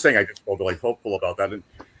 No, I was saying I just feel really hopeful about that. And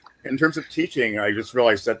in terms of teaching, I just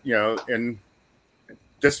realized that, you know,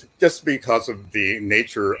 just because of the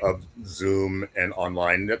nature of Zoom and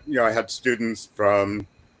online, that, you know, I had students from,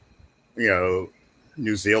 you know,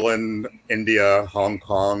 New Zealand, India, Hong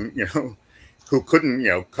Kong, you know, who couldn't, you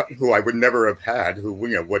know, who I would never have had, who,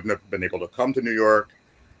 you know, wouldn't have been able to come to New York.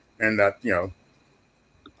 And that, you know,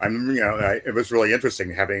 it was really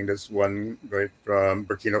interesting having this one guy from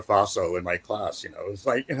Burkina Faso in my class, you know, it's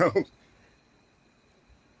like, you know,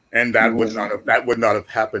 and that would not have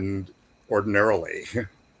happened ordinarily.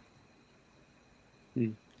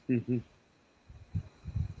 Mm-hmm.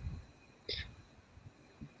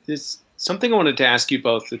 There's something I wanted to ask you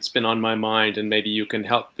both that's been on my mind, and maybe you can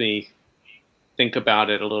help me think about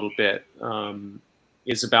it a little bit,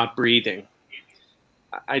 is about breathing.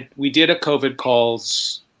 We did a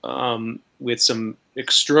COVIDCalls with some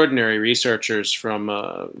extraordinary researchers from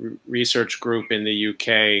a research group in the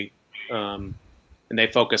UK, and they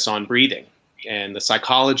focus on breathing and the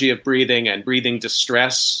psychology of breathing and breathing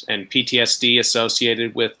distress and PTSD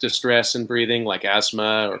associated with distress and breathing, like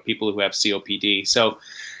asthma or people who have COPD. So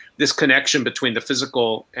this connection between the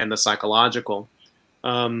physical and the psychological.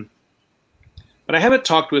 But I haven't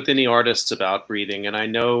talked with any artists about breathing, and I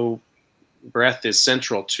know breath is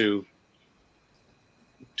central to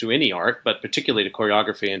any art, but particularly to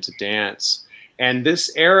choreography and to dance. And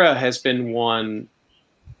this era has been one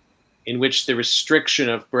in which the restriction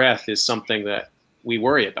of breath is something that we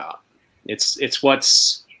worry about. It's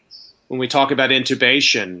what's, when we talk about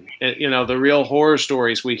intubation, you know, the real horror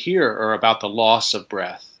stories we hear are about the loss of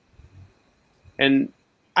breath. And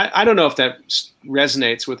I don't know if that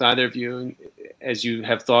resonates with either of you as you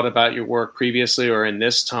have thought about your work previously or in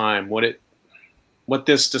this time, what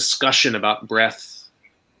this discussion about breath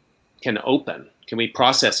can open. Can we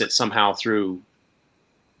process it somehow through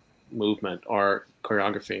movement, art,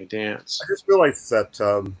 choreography, dance? I just realized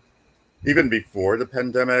that even before the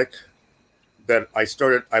pandemic, that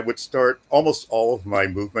I would start almost all of my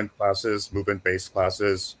movement-based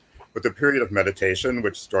classes, with a period of meditation,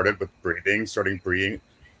 which started with starting breathing.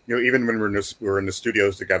 You know, even when we're in the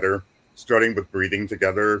studios together, starting with breathing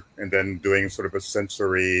together, and then doing sort of a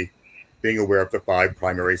sensory, being aware of the 5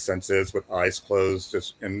 primary senses with eyes closed,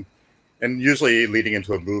 and usually leading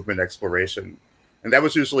into a movement exploration. And that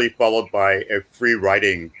was usually followed by a free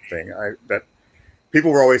writing thing. That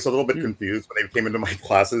people were always a little bit confused when they came into my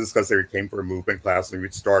classes, because they came for a movement class, and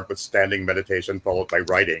we'd start with standing meditation followed by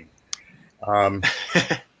writing.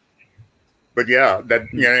 but yeah,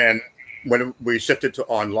 that, you know, and when we shifted to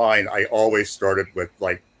online, I always started with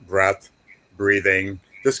like breath, breathing,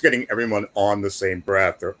 just getting everyone on the same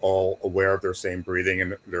breath. They're all aware of their same breathing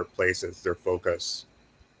and their places, their focus,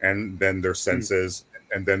 and then their senses,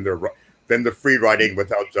 and then the free writing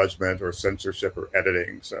without judgment or censorship or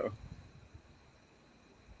editing. So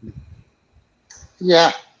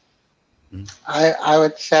yeah, I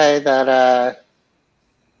would say that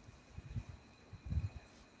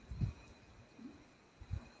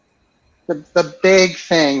the big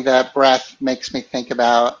thing that breath makes me think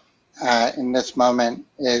about in this moment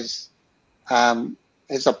is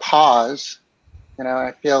a pause. You know,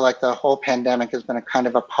 I feel like the whole pandemic has been a kind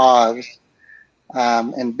of a pause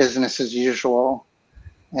in business as usual,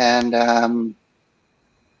 and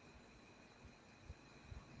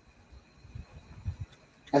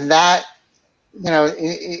that, you know,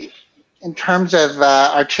 in terms of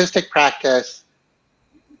artistic practice,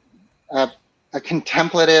 a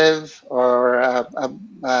contemplative or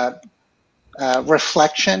a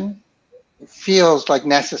reflection feels like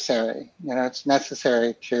necessary. You know, it's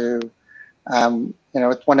necessary to, you know,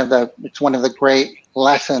 it's one of the great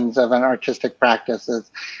lessons of an artistic practice.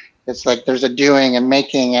 It's like there's a doing and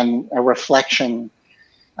making and a reflection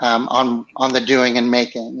on the doing and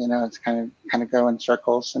making. You know, it's kind of go in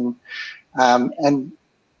circles, and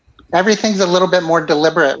everything's a little bit more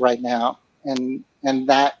deliberate right now, and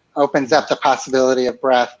that opens up the possibility of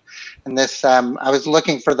breath. And this, I was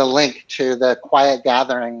looking for the link to the Quiet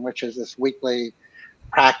Gathering, which is this weekly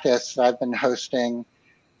practice that I've been hosting.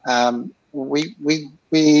 We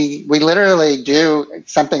literally do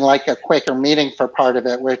something like a Quaker meeting for part of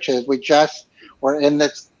it, which is we're in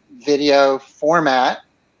this video format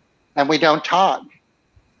and we don't talk.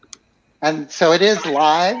 And so it is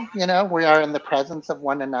live, you know, we are in the presence of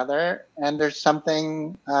one another, and there's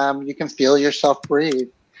something, you can feel yourself breathe.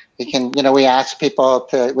 You can, you know, we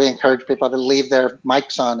encourage people to leave their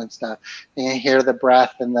mics on and stuff. You can hear the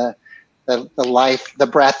breath and the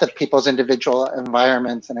breath of people's individual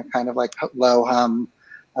environments in a kind of like low hum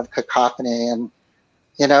of cacophony. And,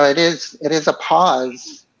 you know, it is a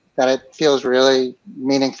pause that it feels really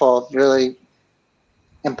meaningful, really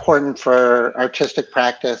important for artistic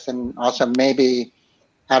practice, and also maybe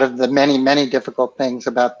out of the many, many difficult things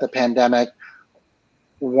about the pandemic,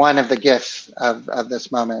 one of the gifts of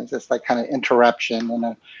this moment is this like kind of interruption and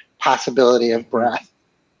a possibility of breath.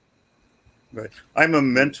 Right. I'm a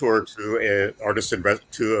mentor to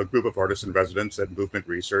a group of artists in residence at Movement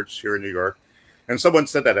Research here in New York, and someone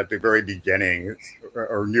said that at the very beginning,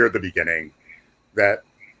 or near the beginning, that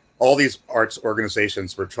all these arts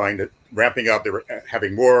organizations were ramping up. They were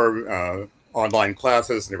having more online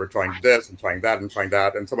classes, and they were trying this and trying that and trying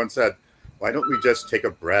that. And someone said, "Why don't we just take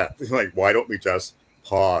a breath? Like, why don't we just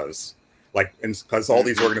pause? Like, because all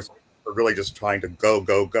these organizations are really just trying to go.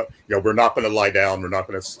 You know, we're not going to lie down. We're not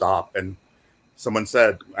going to stop." And someone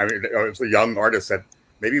said, I mean, it was a young artist said,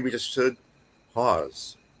 maybe we just should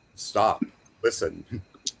pause, stop, listen.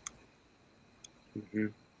 Mm-hmm.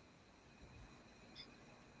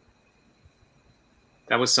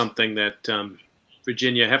 That was something that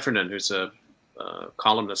Virginia Heffernan, who's a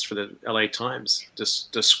columnist for the LA Times,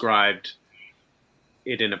 just described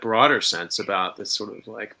it in a broader sense about this sort of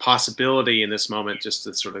like possibility in this moment, just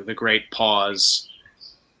the sort of the great pause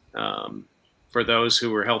for those who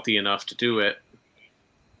were healthy enough to do it,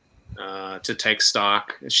 to take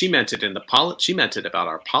stock. She meant it she meant it about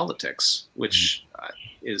our politics, which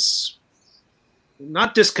is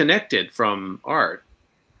not disconnected from art.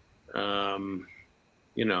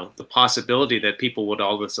 You know, the possibility that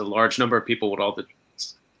a large number of people would all of a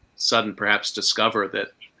sudden perhaps discover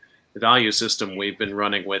that the value system we've been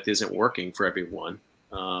running with isn't working for everyone.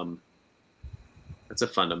 That's a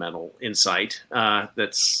fundamental insight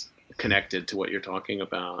that's connected to what you're talking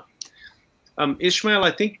about. Ishmael,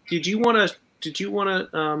 I think, did you want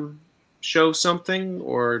to show something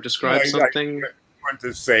or describe something? I want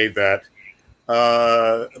to say that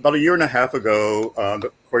about a year and a half ago,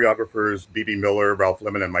 the choreographers B.B. Miller, Ralph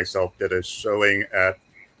Lemon, and myself did a show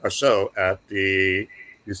at the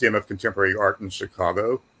Museum of Contemporary Art in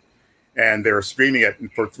Chicago, and they're streaming it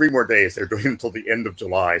for 3 more days. They're doing it until the end of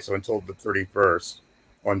July, so until the 31st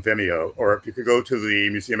on Vimeo. Or if you could go to the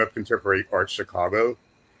Museum of Contemporary Art Chicago.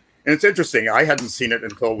 And it's interesting, I hadn't seen it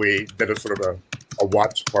until we did a sort of a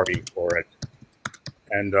watch party for it.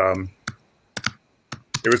 And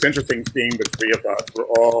it was interesting seeing the 3 of us. We're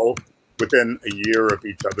all within a year of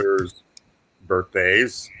each other's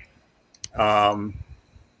birthdays.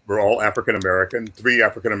 We're all African-American, 3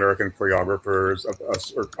 African-American choreographers of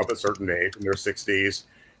a certain age, in their 60s,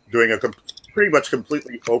 doing a pretty much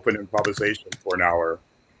completely open improvisation for an hour.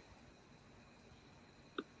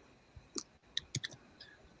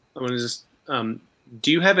 I want to just,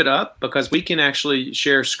 do you have it up? Because we can actually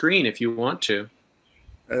share screen if you want to.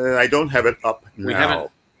 I don't have it up We now.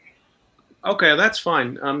 haven't. Okay, that's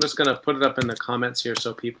fine. I'm just going to put it up in the comments here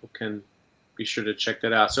so people can be sure to check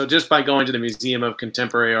that out. So just by going to the Museum of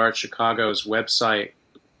Contemporary Art Chicago's website,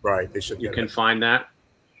 Right, they should. You can find that.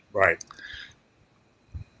 Right.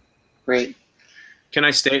 Great. Can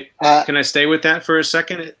I stay? Can I stay with that for a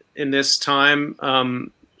second in this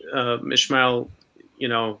time, Ishmael? You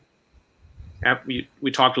know,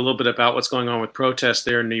 we talked a little bit about what's going on with protests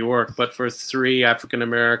there in New York, but for 3 African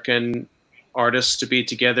American artists to be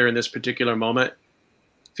together in this particular moment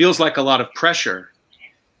feels like a lot of pressure,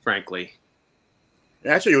 frankly.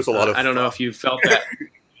 Actually, it was a lot of. I don't know if you felt that.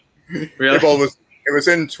 Really? It was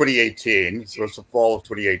in 2018, so it's the fall of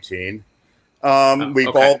 2018. We've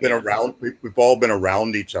okay. all been around. We've all been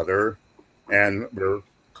around each other, and we're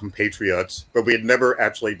compatriots. But we had never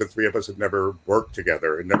actually. The 3 of us had never worked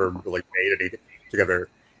together and never really made anything together.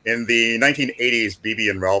 In the 1980s,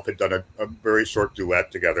 BB and Ralph had done a very short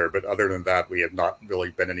duet together, but other than that, we had not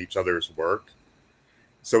really been in each other's work.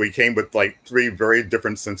 So we came with like 3 very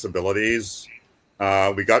different sensibilities.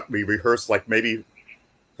 We rehearsed like maybe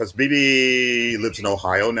because BB lives in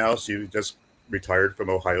Ohio now. She just retired from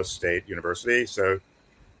Ohio State University, so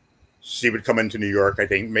she would come into New York, I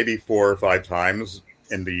think maybe 4 or 5 times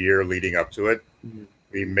in the year leading up to it. Mm-hmm.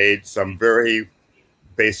 We made some very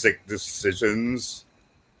basic decisions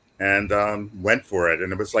and went for it.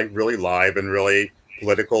 And it was like really live and really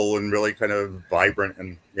political and really kind of vibrant.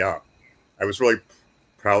 And yeah, I was really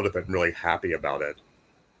proud of it and really happy about it.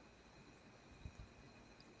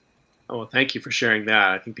 Oh, well, thank you for sharing that.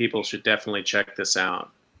 I think people should definitely check this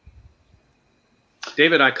out.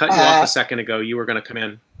 David, I cut you off a second ago. You were going to come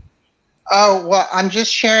in. Oh, well, I'm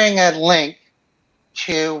just sharing a link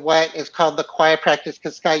to what is called the Quiet Practice,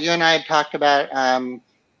 because Scott, you and I had talked about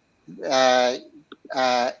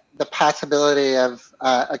the possibility of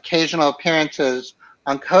occasional appearances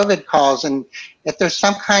on COVID calls, and if there's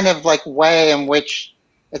some kind of like way in which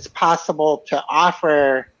it's possible to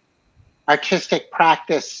offer artistic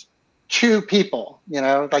practice to people, you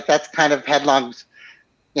know, like that's kind of Headlong's,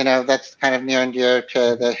 you know, that's kind of near and dear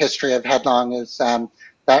to the history of Headlong, is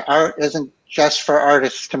that art isn't just for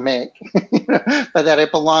artists to make, but that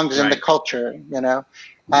it belongs in the culture, you know.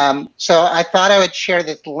 So I thought I would share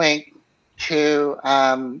this link to,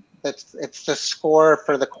 it's the score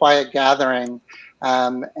for the Quiet Gathering.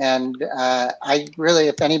 I really,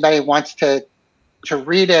 if anybody wants to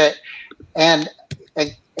read it and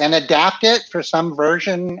adapt it for some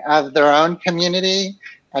version of their own community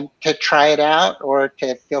and to try it out, or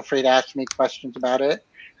to feel free to ask me questions about it.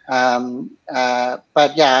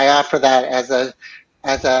 But yeah, I offer that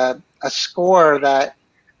as a score that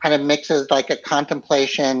kind of mixes like a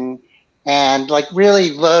contemplation and like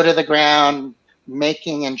really low to the ground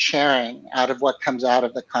making and sharing out of what comes out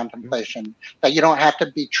of the contemplation that you don't have to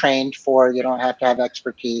be trained for, you don't have to have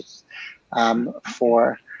expertise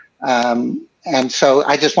for. And so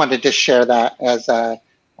I just wanted to share that as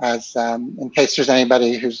in case there's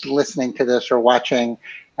anybody who's listening to this or watching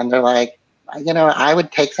and they're like, you know, I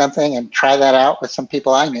would take something and try that out with some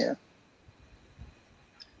people I knew.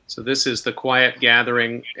 So this is the Quiet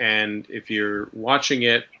Gathering, and if you're watching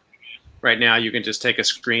it right now, you can just take a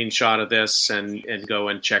screenshot of this and go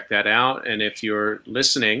and check that out. And if you're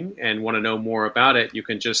listening and want to know more about it, you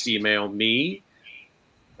can just email me,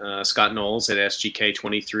 Scott Knowles at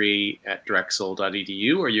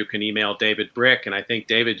sgk23@drexel.edu, or you can email David Brick. And I think,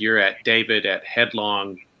 David, you're at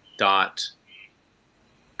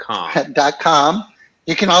david@headlong.com.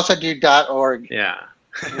 You can also do .org. Yeah.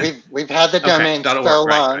 We've had the domain so long.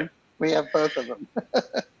 Right. We have both of them.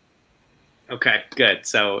 Okay, good.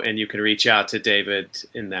 So, and you can reach out to David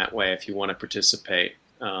in that way if you want to participate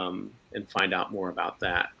and find out more about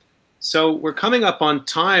that. So we're coming up on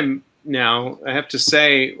time now. I have to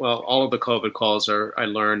say, well, all of the COVID calls I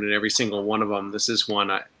learned, and every single one of them. This is one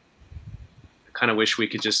I kind of wish we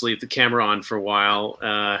could just leave the camera on for a while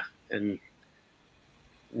and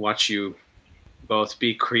watch you both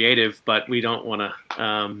be creative, but we don't want to.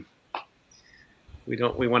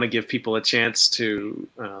 We want to give people a chance to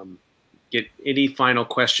get any final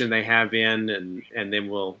question they have in, and then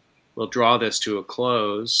we'll draw this to a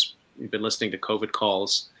close. You've been listening to COVID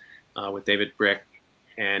Calls with David Brick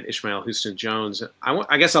and Ishmael Houston Jones.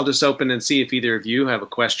 I guess I'll just open and see if either of you have a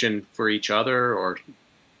question for each other or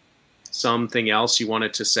something else you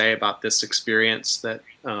wanted to say about this experience that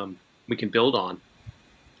we can build on.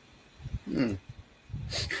 I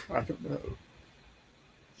don't know.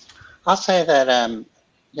 I'll say that,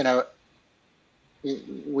 you know,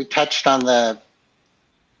 we touched on the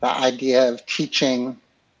idea of teaching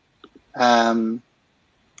you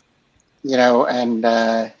know, and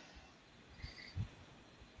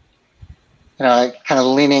you know, kind of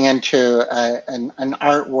leaning into an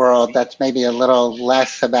art world that's maybe a little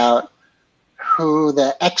less about who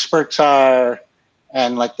the experts are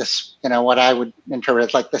and like this, you know, what I would interpret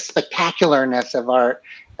as like the spectacularness of art,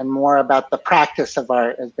 and more about the practice of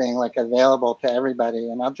art as being like available to everybody.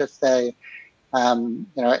 And I'll just say, you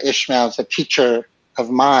know, Ishmael's a teacher of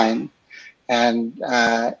mine, and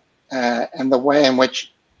the way in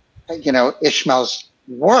which, you know, Ishmael's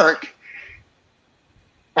work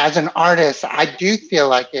as an artist, I do feel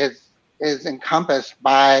like is encompassed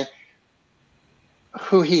by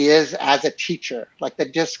who he is as a teacher, like the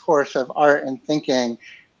discourse of art and thinking,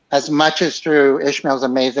 as much as through Ishmael's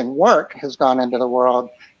amazing work has gone into the world.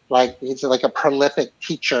 Like he's like a prolific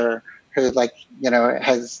teacher who, like, you know,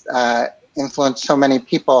 has influenced so many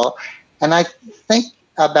people. And I think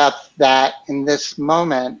about that in this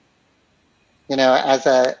moment, you know, as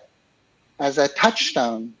a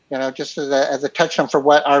touchstone, you know, just as a touchstone for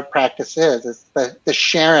what art practice is. It's the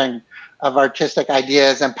sharing of artistic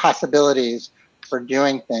ideas and possibilities for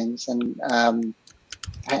doing things. And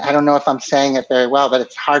I don't know if I'm saying it very well, but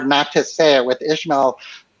it's hard not to say it with Ishmael,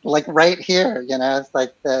 like right here, you know. It's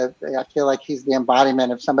like I feel like he's the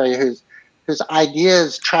embodiment of somebody whose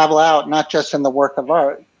ideas travel out, not just in the work of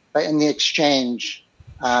art, but in the exchange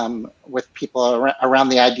with people around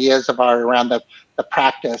the ideas of art, around the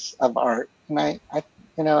practice of art. And I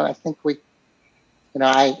you know, I think we, you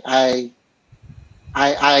know,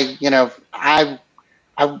 you know,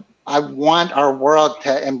 I want our world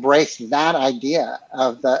to embrace that idea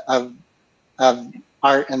of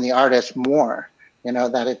art and the artist more. You know,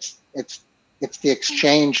 that it's the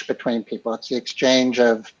exchange between people. It's the exchange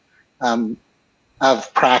of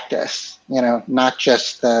practice. You know, not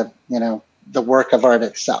just the, you know, the work of art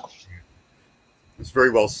itself. It's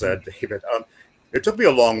very well said, David. It took me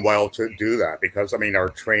a long while to do that because, I mean, our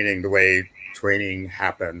training, the way training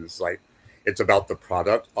happens, like it's about the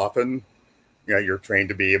product often. You know, you're trained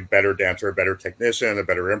to be a better dancer, a better technician, a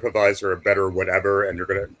better improviser, a better whatever, and you're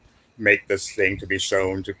going to make this thing to be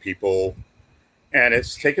shown to people. And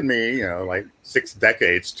it's taken me, you know, like 6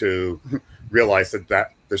 decades to realize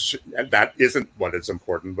that isn't what is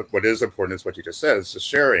important. But what is important is what you just said, is the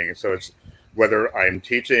sharing. So it's whether I'm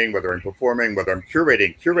teaching, whether I'm performing, whether I'm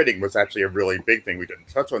curating. Curating was actually a really big thing we didn't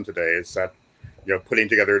touch on today, is that, you know, putting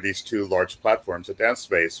together these 2 large platforms at Dance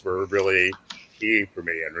Space were really key for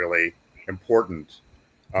me and really important.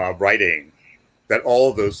 Writing, that all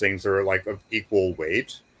of those things are like of equal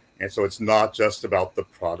weight. And so it's not just about the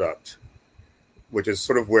product, which is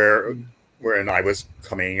sort of when I was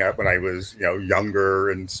coming up, when I was, you know,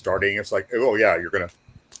 younger and starting. It's like, oh yeah, you're going to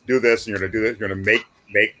do this and you're going to do this. You're going to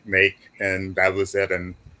make, and that was it.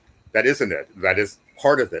 And that isn't it. That is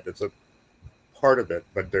part of it. It's a part of it,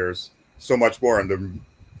 but there's so much more. And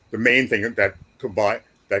the main thing that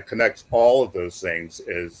connects all of those things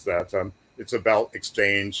is that it's about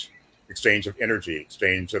exchange of energy,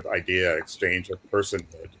 exchange of idea, exchange of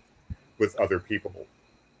personhood with other people.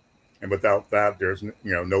 And without that, there's, you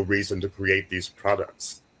know, no reason to create these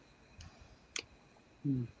products.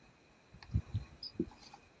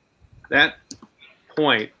 That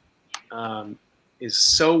point is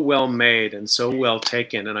so well made and so well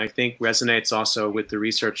taken, and I think resonates also with the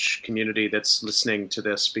research community that's listening to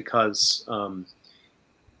this, because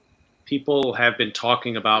people have been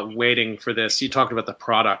talking about waiting for this. You talked about the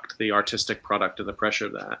product, the artistic product, and the pressure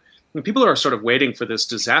of that. And people are sort of waiting for this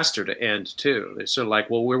disaster to end too. They're sort of like,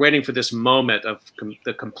 well, we're waiting for this moment of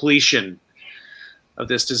the completion of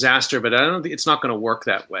this disaster, but I don't think it's not going to work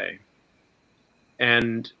that way.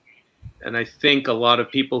 And I think a lot of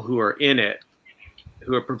people who are in it,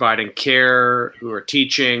 who are providing care, who are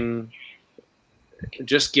teaching,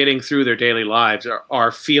 just getting through their daily lives,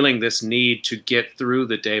 are feeling this need to get through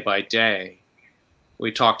the day by day.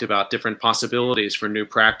 We talked about different possibilities for new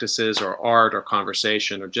practices or art or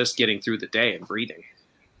conversation or just getting through the day and breathing.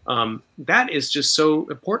 That is just so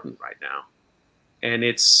important right now. And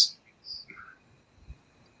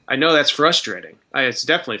I know that's frustrating. It's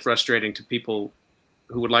definitely frustrating to people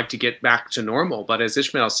who would like to get back to normal. But as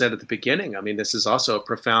Ishmael said at the beginning, I mean, this is also a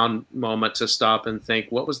profound moment to stop and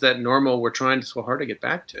think, what was that normal we're trying so hard to get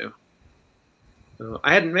back to?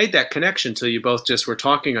 I hadn't made that connection till you both just were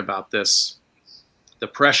talking about this, the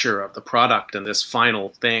pressure of the product and this final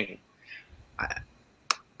thing.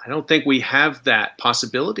 I don't think we have that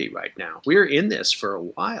possibility right now. We're in this for a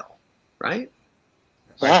while, right?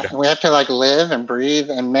 Yeah, we have to like live and breathe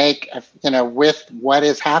and make, you know, with what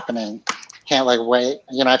is happening. Can't like wait.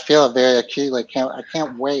 You know, I feel it very acutely. I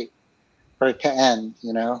can't wait for it to end.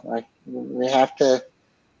 You know, like we have to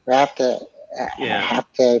We have to Yeah.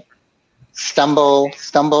 stumble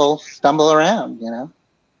around, you know,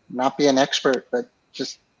 not be an expert, but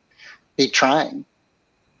just be trying.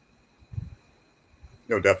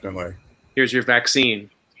 No, definitely. Here's your vaccine.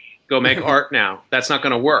 Go make art now. That's not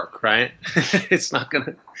going to work, right? It's not going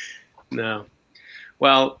to. No.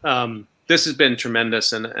 Well, this has been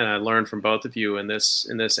tremendous, and I learned from both of you in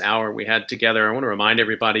this hour we had together. I want to remind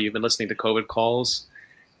everybody you've been listening to COVID Calls,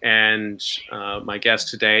 and my guests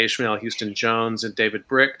today, Ishmael Houston Jones and David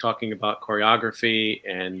Brick, talking about choreography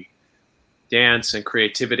and dance and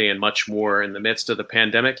creativity and much more in the midst of the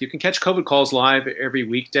pandemic. You can catch COVID Calls live every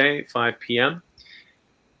weekday, 5 p.m.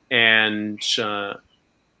 And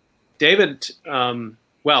David,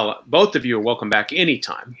 well, both of you are welcome back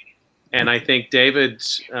anytime. And I think, David,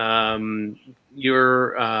 we're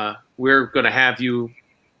going to have you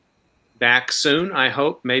back soon, I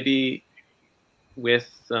hope, maybe with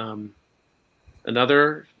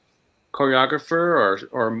another choreographer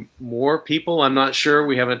or more people. I'm not sure.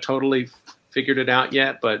 We haven't totally figured it out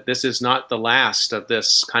yet, but this is not the last of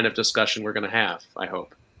this kind of discussion we're going to have, I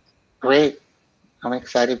hope. Great. I'm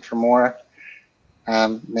excited for more.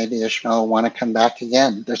 Maybe Ishmael will want to come back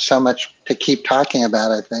again. There's so much to keep talking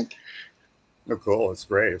about, I think. Oh, cool. It's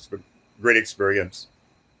great. It's been a great experience.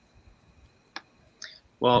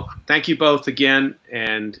 Well, thank you both again,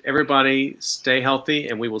 and everybody stay healthy,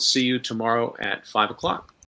 and we will see you tomorrow at 5 o'clock.